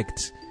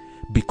perfect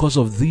because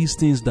of these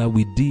things that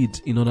we did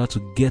in order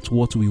to get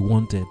what we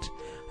wanted.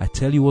 I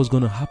tell you what's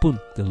going to happen.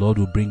 The Lord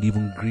will bring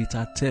even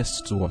greater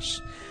tests to us.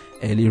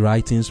 Early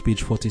writings,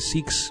 page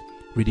 46,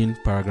 reading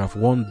paragraph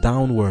 1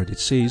 downward, it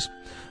says,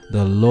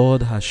 "The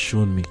Lord has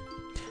shown me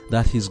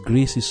that His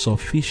grace is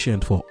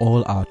sufficient for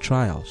all our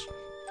trials.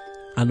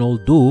 And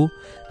although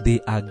they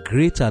are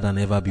greater than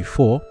ever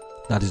before,"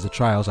 that is, the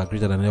trials are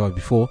greater than ever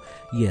before,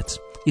 "yet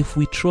if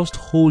we trust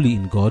wholly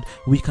in God,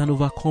 we can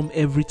overcome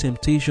every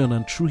temptation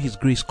and through His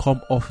grace come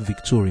off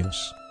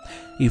victorious.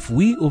 If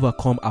we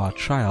overcome our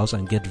trials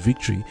and get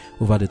victory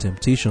over the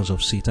temptations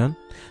of Satan,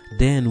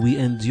 then we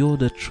endure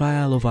the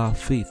trial of our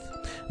faith,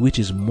 which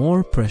is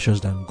more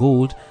precious than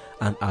gold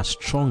and are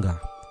stronger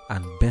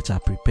and better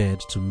prepared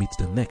to meet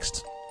the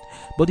next.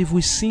 But if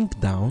we sink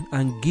down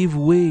and give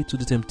way to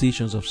the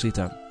temptations of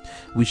Satan,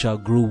 we shall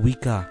grow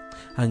weaker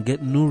and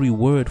get no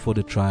reward for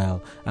the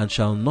trial, and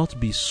shall not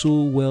be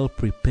so well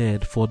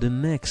prepared for the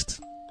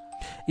next.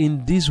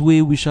 In this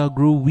way we shall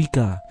grow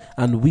weaker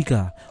and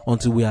weaker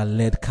until we are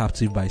led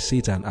captive by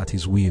Satan at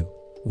his will.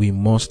 We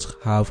must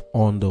have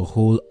on the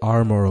whole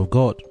armor of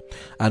God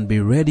and be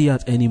ready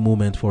at any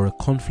moment for a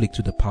conflict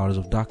with the powers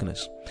of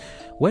darkness.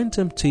 When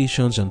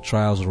temptations and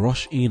trials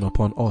rush in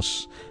upon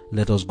us,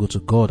 let us go to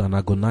God and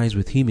agonize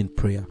with Him in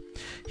prayer.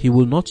 He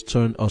will not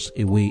turn us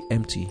away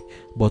empty,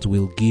 but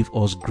will give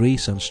us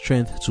grace and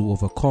strength to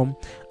overcome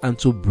and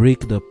to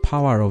break the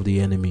power of the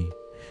enemy.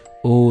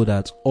 Oh,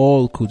 that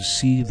all could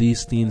see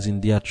these things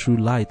in their true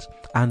light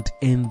and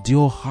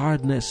endure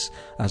hardness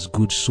as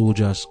good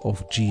soldiers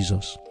of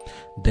Jesus.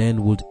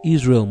 Then would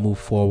Israel move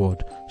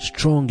forward,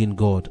 strong in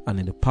God and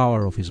in the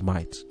power of His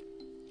might.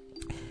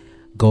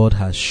 God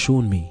has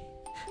shown me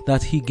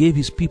that He gave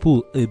His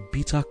people a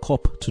bitter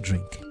cup to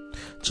drink,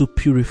 to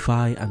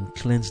purify and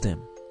cleanse them.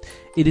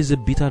 It is a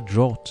bitter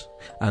draught,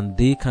 and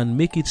they can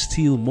make it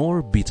still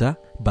more bitter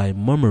by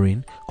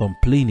murmuring,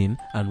 complaining,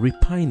 and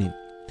repining.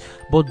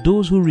 But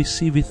those who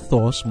receive it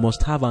thus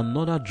must have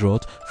another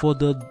draught, for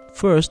the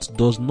first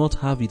does not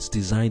have its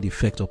designed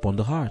effect upon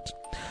the heart.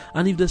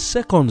 And if the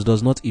second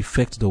does not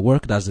effect the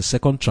work, that's the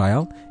second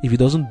trial, if it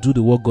doesn't do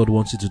the work God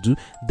wants it to do,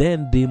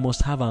 then they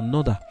must have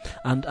another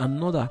and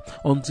another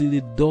until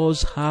it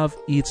does have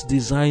its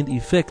designed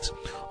effect,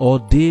 or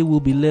they will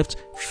be left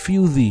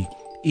filthy,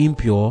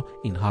 impure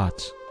in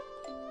heart.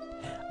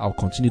 I'll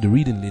continue the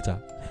reading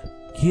later.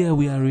 Here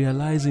we are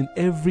realizing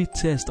every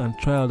test and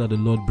trial that the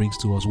Lord brings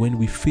to us when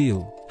we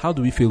fail. How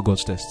do we fail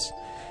God's tests?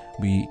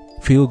 We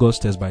fail God's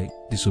tests by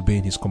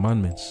disobeying His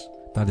commandments.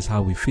 That is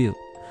how we fail.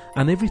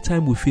 And every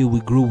time we fail,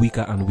 we grow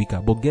weaker and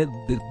weaker. But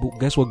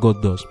guess what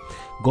God does?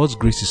 God's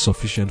grace is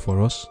sufficient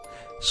for us.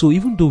 So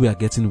even though we are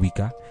getting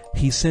weaker,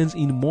 He sends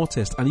in more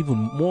tests, and even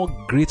more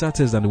greater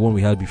tests than the one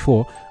we had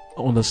before,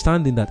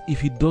 understanding that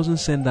if He doesn't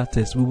send that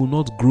test, we will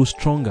not grow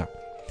stronger.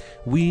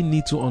 We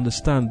need to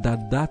understand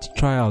that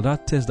trial,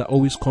 that test that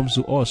always comes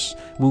to us,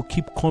 will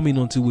keep coming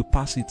until we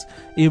pass it.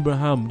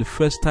 Abraham, the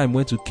first time,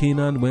 went to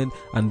Canaan,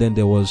 and then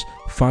there was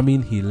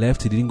famine. He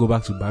left. He didn't go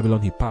back to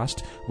Babylon. He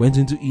passed, went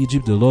into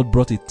Egypt. The Lord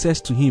brought a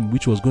test to him,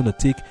 which was going to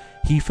take,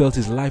 he felt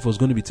his life was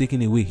going to be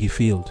taken away. He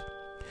failed.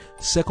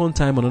 Second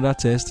time, another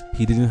test,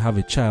 he didn't have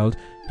a child.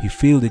 He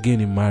failed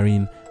again in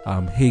marrying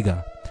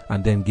Hagar,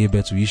 and then gave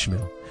birth to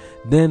Ishmael.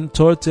 Then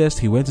third test,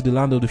 he went to the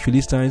land of the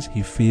Philistines.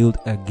 He failed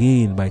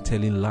again by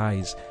telling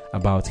lies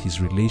about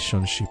his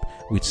relationship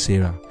with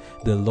Sarah.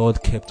 The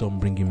Lord kept on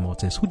bringing more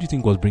tests. Who do you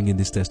think was bringing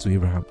this test to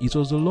Abraham? It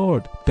was the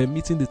Lord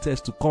permitting the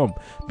test to come,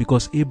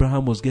 because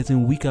Abraham was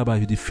getting weaker by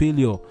the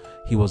failure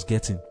he was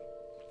getting.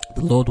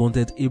 The Lord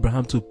wanted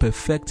Abraham to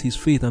perfect his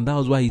faith, and that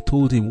was why He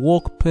told him,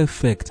 walk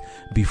perfect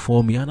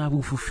before me and I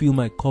will fulfill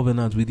my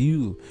covenant with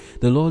you.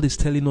 The Lord is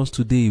telling us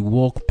today,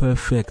 walk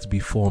perfect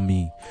before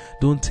me.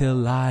 Don't tell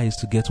lies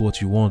to get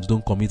what you want.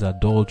 Don't commit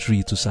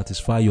adultery to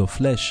satisfy your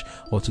flesh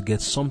or to get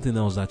something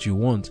else that you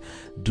want.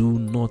 Do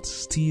not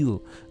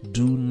steal.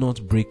 Do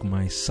not break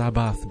my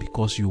Sabbath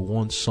because you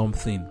want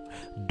something.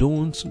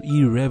 Don't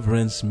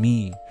irreverence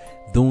me.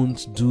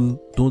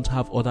 Don't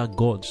have other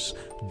gods.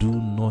 Do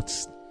not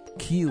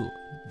kill.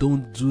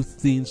 Don't do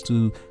things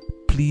to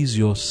please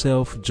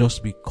yourself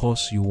just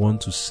because you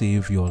want to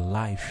save your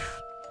life.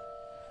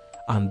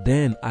 And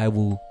then I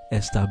will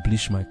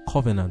establish my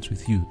covenant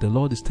with you. The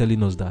Lord is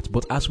telling us that.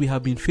 But as we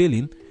have been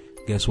failing,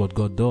 guess what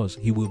God does?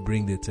 He will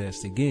bring the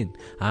test again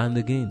and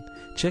again.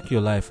 Check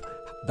your life.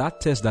 That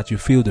test that you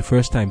failed the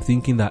first time,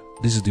 thinking that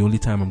this is the only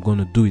time I'm going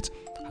to do it,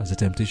 has the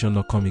temptation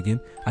not come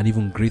again? And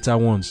even greater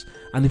ones.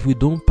 And if we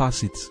don't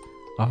pass it,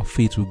 our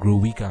faith will grow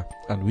weaker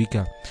and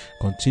weaker.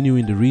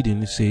 Continuing the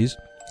reading, it says,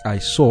 I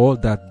saw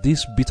that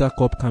this bitter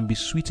cup can be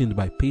sweetened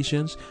by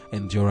patience,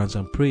 endurance,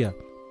 and prayer,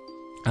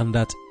 and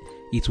that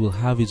it will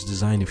have its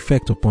designed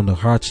effect upon the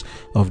hearts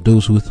of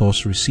those who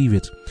thus receive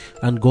it,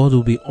 and God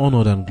will be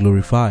honored and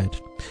glorified.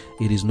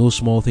 It is no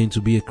small thing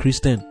to be a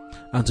Christian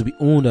and to be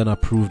owned and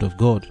approved of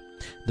God.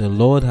 The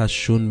Lord has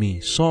shown me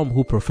some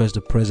who profess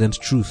the present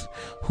truth,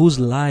 whose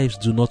lives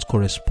do not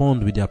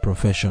correspond with their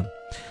profession.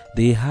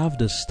 They have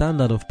the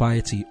standard of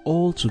piety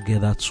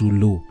altogether too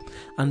low,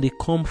 and they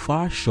come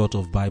far short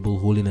of Bible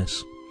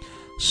holiness.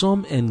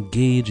 Some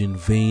engage in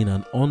vain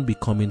and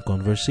unbecoming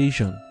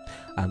conversation,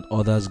 and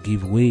others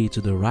give way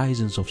to the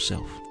risings of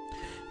self.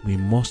 We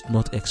must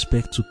not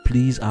expect to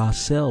please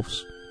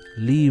ourselves,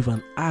 live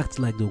and act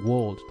like the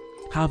world,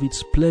 have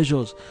its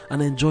pleasures,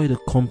 and enjoy the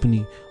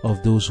company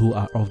of those who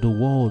are of the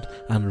world,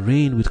 and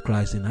reign with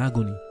Christ in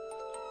agony,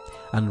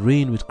 and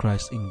reign with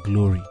Christ in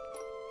glory.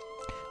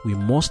 We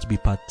must be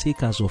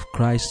partakers of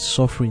Christ's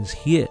sufferings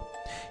here,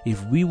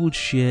 if we would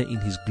share in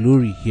His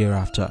glory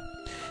hereafter.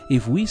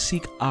 If we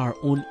seek our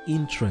own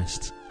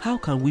interests, how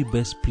can we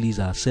best please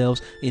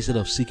ourselves instead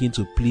of seeking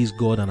to please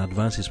God and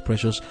advance His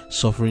precious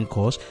suffering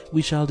cause?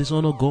 We shall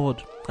dishonor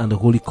God and the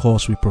holy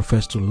cause we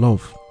profess to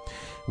love.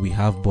 We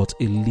have but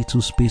a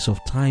little space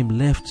of time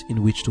left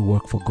in which to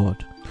work for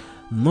God.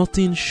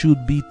 Nothing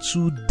should be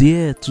too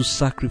dear to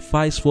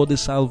sacrifice for the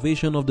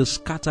salvation of the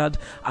scattered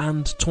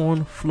and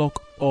torn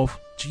flock of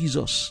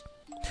Jesus.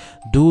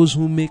 Those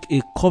who make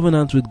a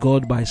covenant with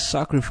God by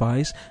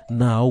sacrifice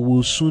now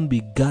will soon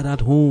be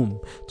gathered home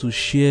to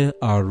share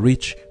our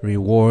rich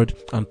reward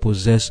and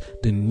possess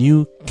the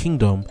new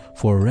kingdom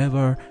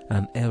forever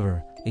and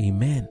ever.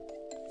 Amen.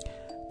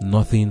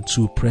 Nothing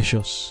too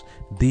precious.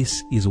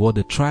 This is what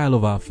the trial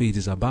of our faith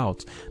is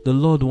about. The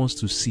Lord wants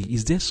to see,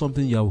 is there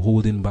something you are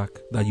holding back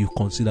that you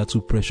consider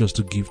too precious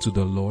to give to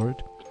the Lord?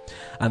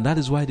 And that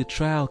is why the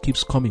trial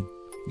keeps coming.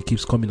 It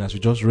keeps coming, as we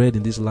just read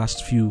in these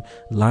last few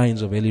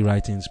lines of early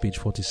writings, page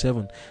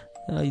 47.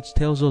 It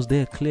tells us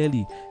there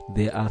clearly,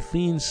 there are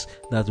things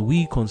that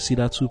we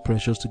consider too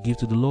precious to give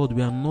to the Lord.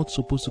 We are not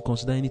supposed to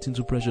consider anything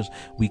too precious.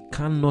 We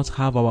cannot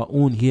have our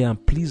own here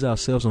and please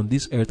ourselves on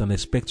this earth and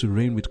expect to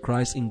reign with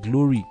Christ in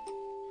glory.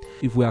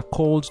 If we are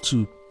called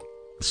to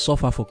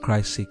suffer for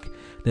Christ's sake,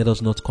 let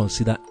us not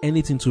consider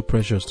anything too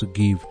precious to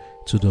give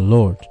to the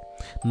Lord.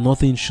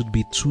 Nothing should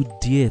be too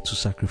dear to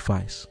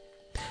sacrifice.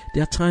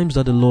 There are times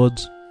that the Lord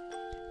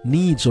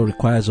needs or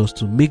requires us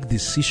to make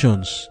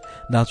decisions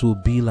that will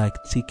be like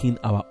taking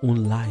our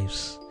own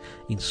lives.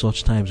 In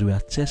such times, we are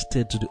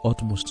tested to the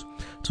utmost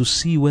to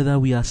see whether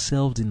we are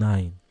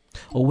self-denying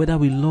or whether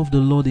we love the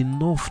Lord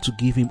enough to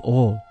give Him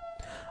all.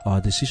 Our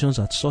decisions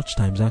at such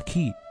times are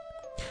key.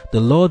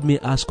 The Lord may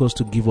ask us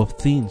to give up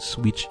things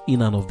which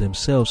in and of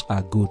themselves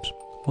are good.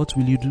 What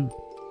will you do?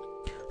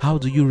 How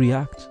do you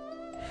react?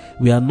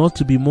 We are not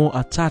to be more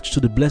attached to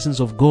the blessings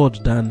of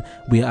God than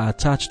we are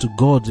attached to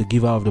God, the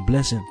giver of the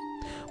blessing.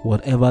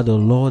 Whatever the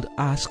Lord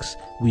asks,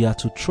 we are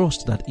to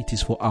trust that it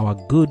is for our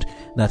good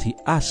that He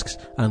asks,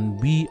 and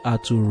we are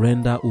to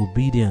render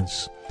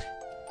obedience.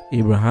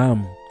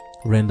 Abraham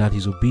rendered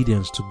his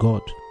obedience to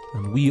God,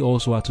 and we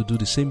also are to do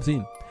the same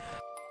thing.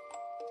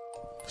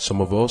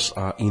 Some of us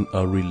are in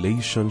a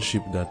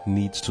relationship that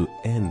needs to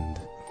end,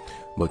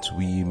 but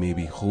we may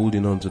be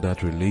holding on to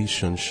that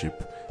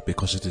relationship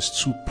because it is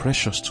too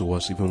precious to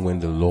us, even when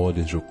the Lord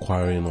is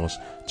requiring us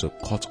to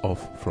cut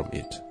off from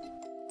it.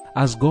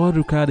 As God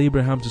required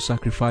Abraham to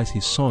sacrifice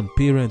his son,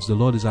 parents, the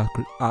Lord is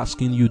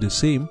asking you the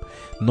same.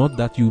 Not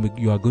that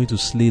you are going to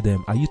slay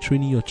them. Are you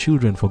training your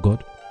children for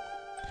God?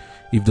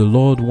 If the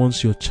Lord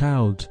wants your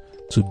child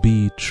to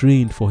be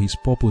trained for His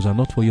purpose and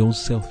not for your own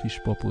selfish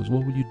purpose,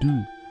 what will you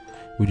do?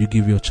 Will you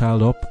give your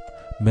child up?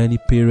 Many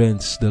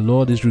parents, the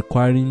Lord is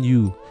requiring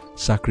you,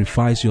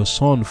 sacrifice your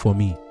son for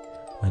me.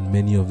 And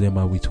many of them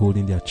are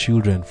withholding their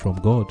children from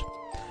God.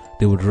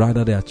 They would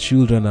rather their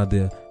children are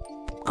the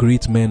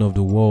great men of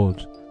the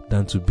world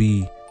than to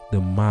be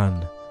the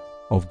man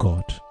of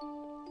God.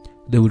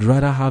 They would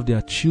rather have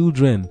their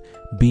children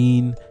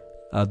being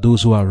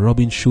those who are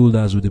rubbing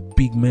shoulders with the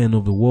big men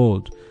of the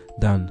world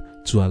than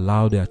to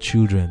allow their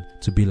children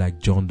to be like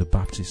John the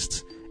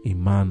Baptist, a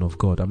man of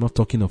God. I'm not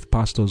talking of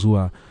pastors who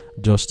are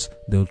just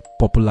the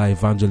popular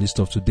evangelists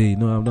of today.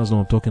 No, that's not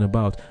what I'm talking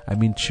about. I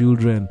mean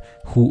children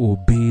who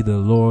obey the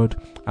Lord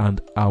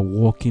and are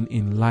walking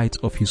in light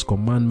of His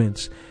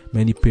commandments.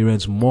 Many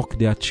parents mock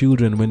their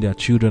children when their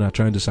children are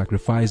trying to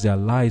sacrifice their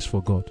lives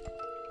for God.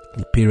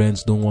 The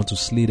parents don't want to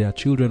slay their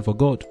children for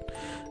God.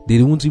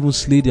 They won't even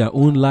slay their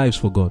own lives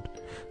for God.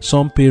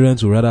 Some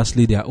parents will rather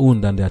slay their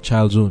own than their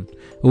child's own.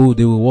 Oh,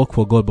 they will work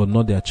for God but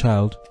not their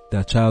child.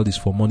 Their child is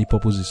for money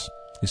purposes.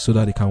 It's so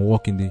that they can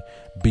work in the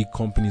big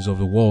companies of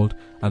the world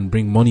and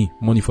bring money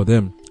for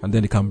them. And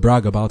then they can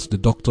brag about the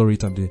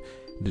doctorate and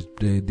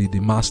the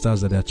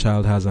masters that their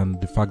child has, and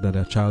the fact that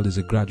their child is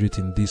a graduate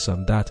in this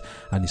and that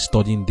and is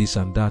studying this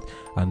and that,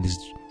 and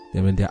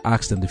when they're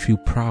asked and they feel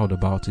proud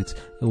about it,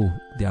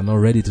 they are not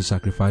ready to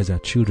sacrifice their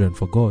children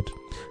for God.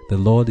 The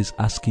Lord is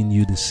asking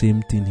you the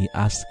same thing He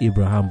asked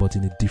Abraham, but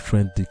in a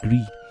different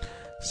degree.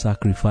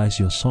 Sacrifice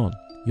your son,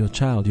 your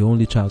child, your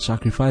only child.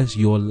 Sacrifice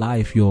your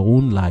life, your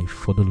own life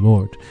for the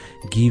Lord.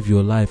 Give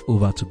your life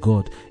over to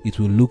God. It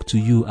will look to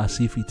you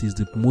as if it is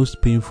the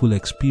most painful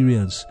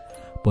experience.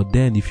 But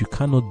then if you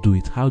cannot do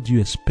it, how do you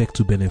expect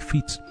to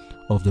benefit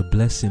of the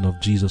blessing of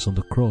Jesus on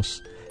the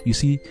cross? You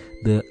see,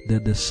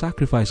 the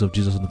sacrifice of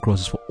Jesus on the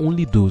cross is for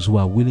only those who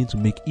are willing to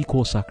make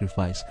equal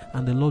sacrifice.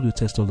 And the Lord will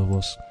test all of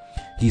us.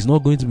 He's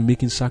not going to be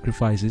making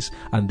sacrifices,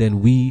 and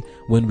then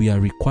when we are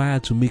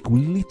required to make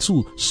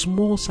little,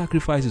 small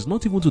sacrifices,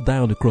 not even to die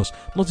on the cross,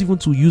 not even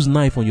to use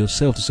knife on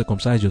yourself to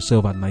circumcise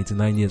yourself at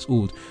 99 years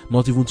old,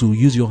 not even to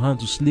use your hand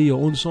to slay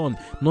your own son,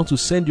 not to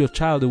send your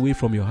child away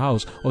from your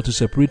house or to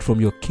separate from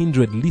your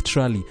kindred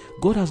literally.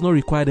 God has not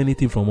required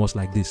anything from us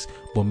like this,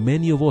 but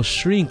many of us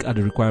shrink at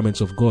the requirements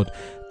of God.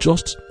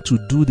 Just to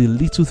do the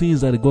little things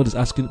that God is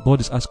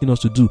asking us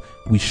to do,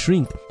 we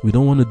shrink. We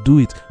don't want to do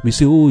it. We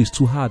say, oh, it's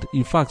too hard.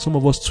 In fact, some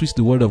of us twist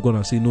the word of God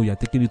and say, no, you're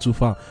taking it too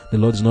far. The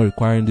Lord is not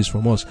requiring this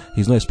from us.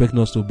 He's not expecting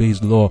us to obey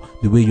His law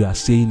the way you are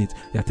saying it.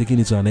 You're taking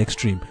it to an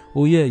extreme.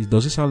 Oh yeah,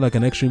 does it sound like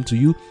an extreme to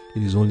you?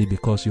 It is only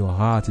because your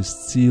heart is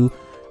still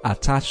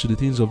attached to the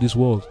things of this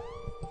world.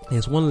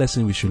 There's one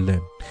lesson we should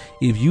learn.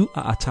 If you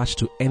are attached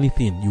to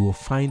anything, you will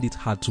find it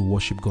hard to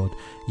worship God.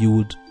 You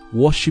would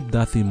worship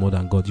that thing more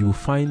than God. You will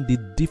find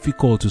it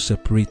difficult to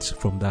separate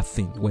from that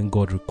thing when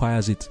God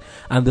requires it.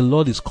 And the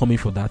Lord is coming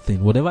for that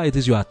thing. Whatever it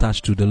is you're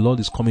attached to, the Lord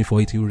is coming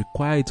for it. He will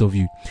require it of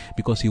you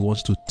because He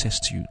wants to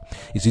test you.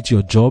 Is it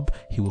your job?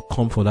 He will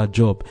come for that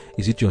job.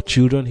 Is it your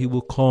children? He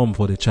will come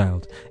for the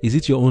child. Is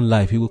it your own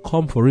life? He will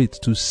come for it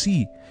to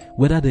see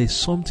whether there is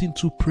something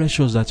too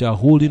precious that you are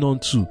holding on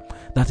to,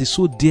 that is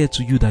so dear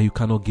to you that you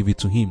cannot give it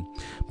to Him.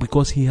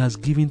 Because He has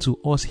given to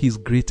us His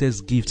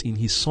greatest gift in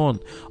His Son.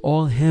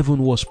 All heaven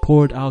was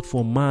poured out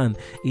for man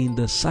in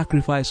the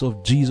sacrifice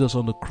of Jesus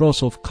on the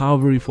cross of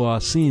Calvary for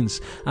our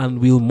sins. And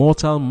will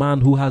mortal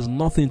man who has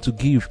nothing to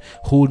give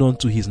hold on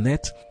to his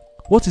net?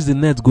 What is the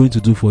net going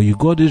to do for you?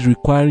 God is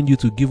requiring you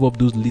to give up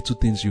those little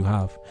things you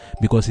have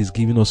because He's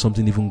giving us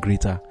something even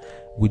greater.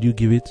 Will you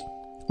give it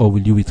or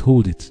will you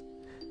withhold it?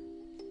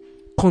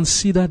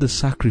 Consider the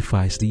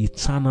sacrifice, the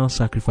eternal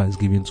sacrifice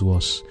given to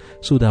us,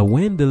 so that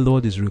when the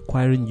Lord is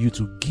requiring you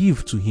to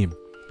give to Him,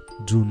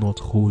 do not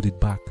hold it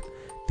back.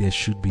 There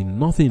should be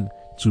nothing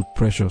too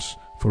precious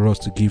for us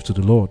to give to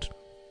the Lord.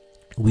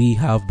 We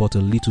have but a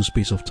little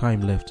space of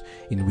time left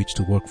in which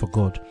to work for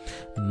God.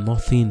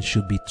 Nothing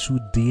should be too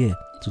dear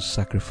to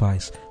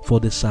sacrifice for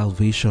the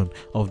salvation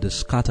of the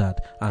scattered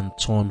and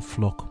torn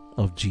flock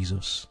of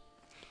Jesus.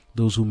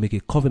 Those who make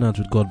a covenant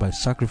with God by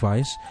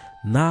sacrifice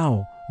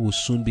now will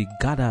soon be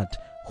gathered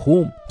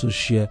home to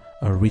share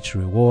a rich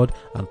reward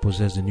and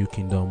possess the new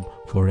kingdom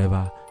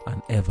forever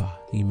and ever.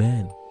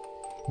 Amen.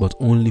 But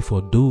only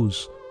for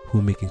those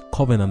who make a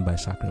covenant by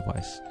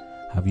sacrifice.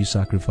 Have you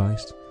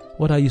sacrificed?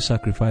 What are you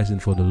sacrificing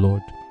for the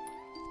Lord?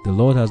 The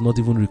Lord has not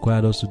even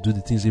required us to do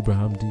the things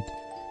Abraham did,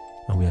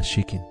 and we are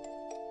shaking.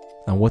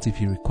 And what if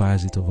He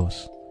requires it of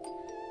us?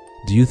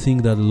 Do you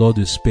think that the Lord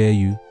will spare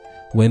you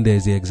when there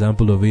is the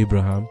example of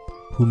Abraham,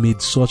 who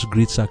made such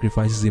great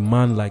sacrifices, a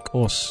man like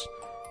us?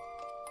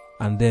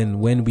 And then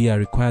when we are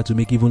required to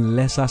make even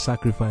lesser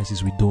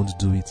sacrifices, we don't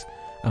do it.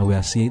 And we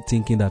are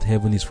thinking that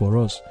heaven is for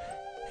us.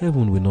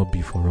 Heaven will not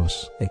be for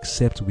us,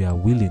 except we are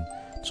willing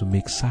to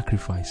make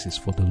sacrifices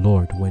for the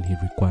Lord when He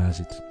requires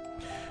it.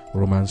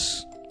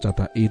 Romans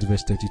chapter 8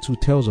 verse 32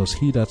 tells us,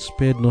 He that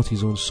spared not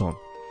His own Son,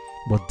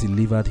 but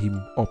delivered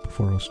Him up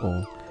for us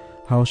all,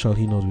 how shall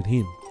He not with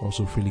Him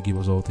also freely give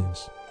us all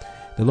things?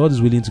 The Lord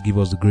is willing to give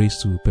us the grace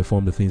to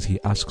perform the things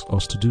He asks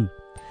us to do,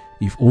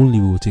 if only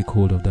we will take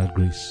hold of that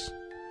grace.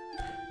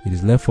 It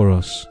is left for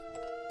us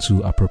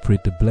to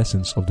appropriate the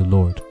blessings of the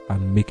Lord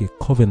and make a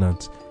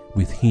covenant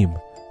with Him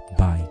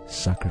by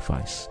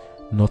sacrifice,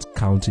 not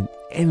counting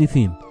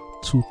anything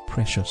too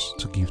precious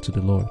to give to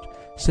the Lord.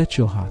 Set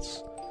your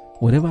hearts.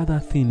 Whatever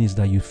that thing is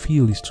that you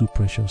feel is too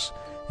precious,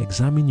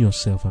 examine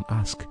yourself and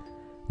ask,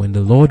 when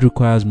the Lord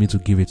requires me to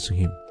give it to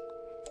Him,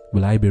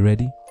 will I be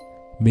ready?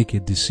 Make a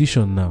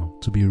decision now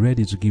to be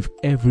ready to give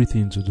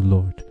everything to the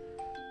Lord.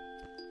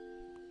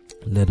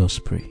 Let us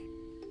pray.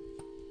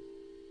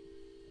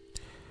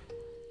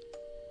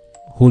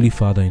 Holy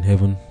Father in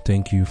heaven,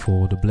 thank You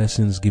for the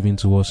blessings given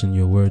to us in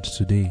Your words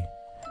today.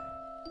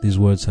 These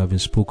words have been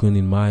spoken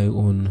in my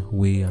own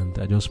way, and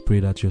I just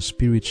pray that Your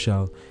Spirit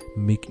shall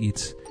make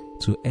it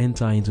to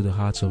enter into the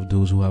hearts of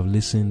those who have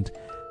listened,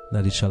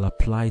 that it shall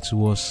apply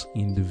to us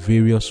in the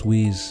various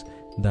ways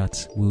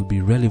that will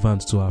be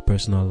relevant to our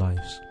personal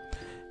lives.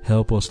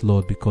 Help us,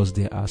 Lord, because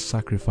there are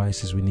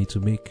sacrifices we need to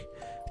make.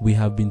 We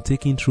have been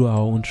taken through our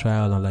own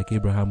trial, and like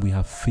Abraham, we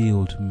have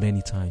failed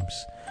many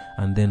times,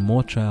 and then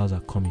more trials are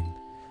coming.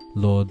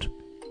 Lord,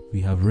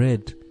 we have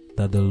read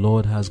that the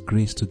Lord has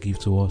grace to give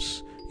to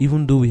us.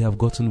 Even though we have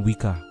gotten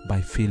weaker by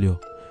failure,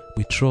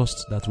 we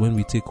trust that when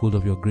we take hold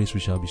of Your grace,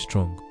 we shall be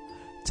strong.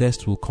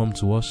 Tests will come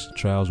to us,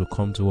 trials will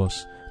come to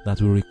us,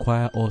 that will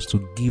require us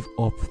to give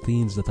up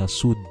things that are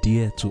so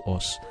dear to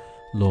us.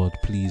 Lord,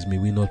 please, may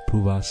we not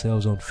prove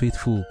ourselves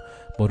unfaithful,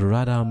 but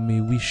rather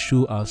may we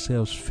show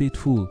ourselves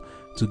faithful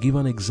to give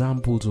an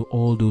example to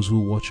all those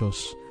who watch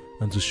us,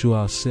 and to show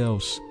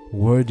ourselves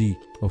worthy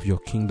of Your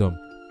kingdom.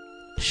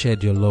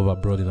 Shed Your love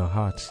abroad in our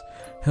hearts.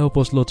 Help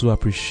us, Lord, to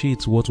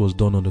appreciate what was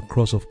done on the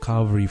cross of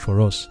Calvary for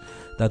us,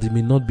 that it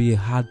may not be a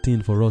hard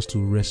thing for us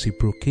to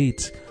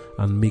reciprocate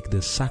and make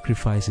the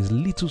sacrifices,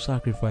 little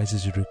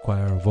sacrifices You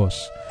require of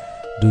us.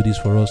 Do this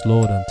for us,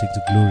 Lord, and take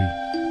the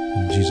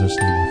glory. In Jesus'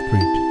 name I've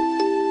prayed.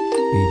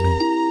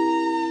 Amen.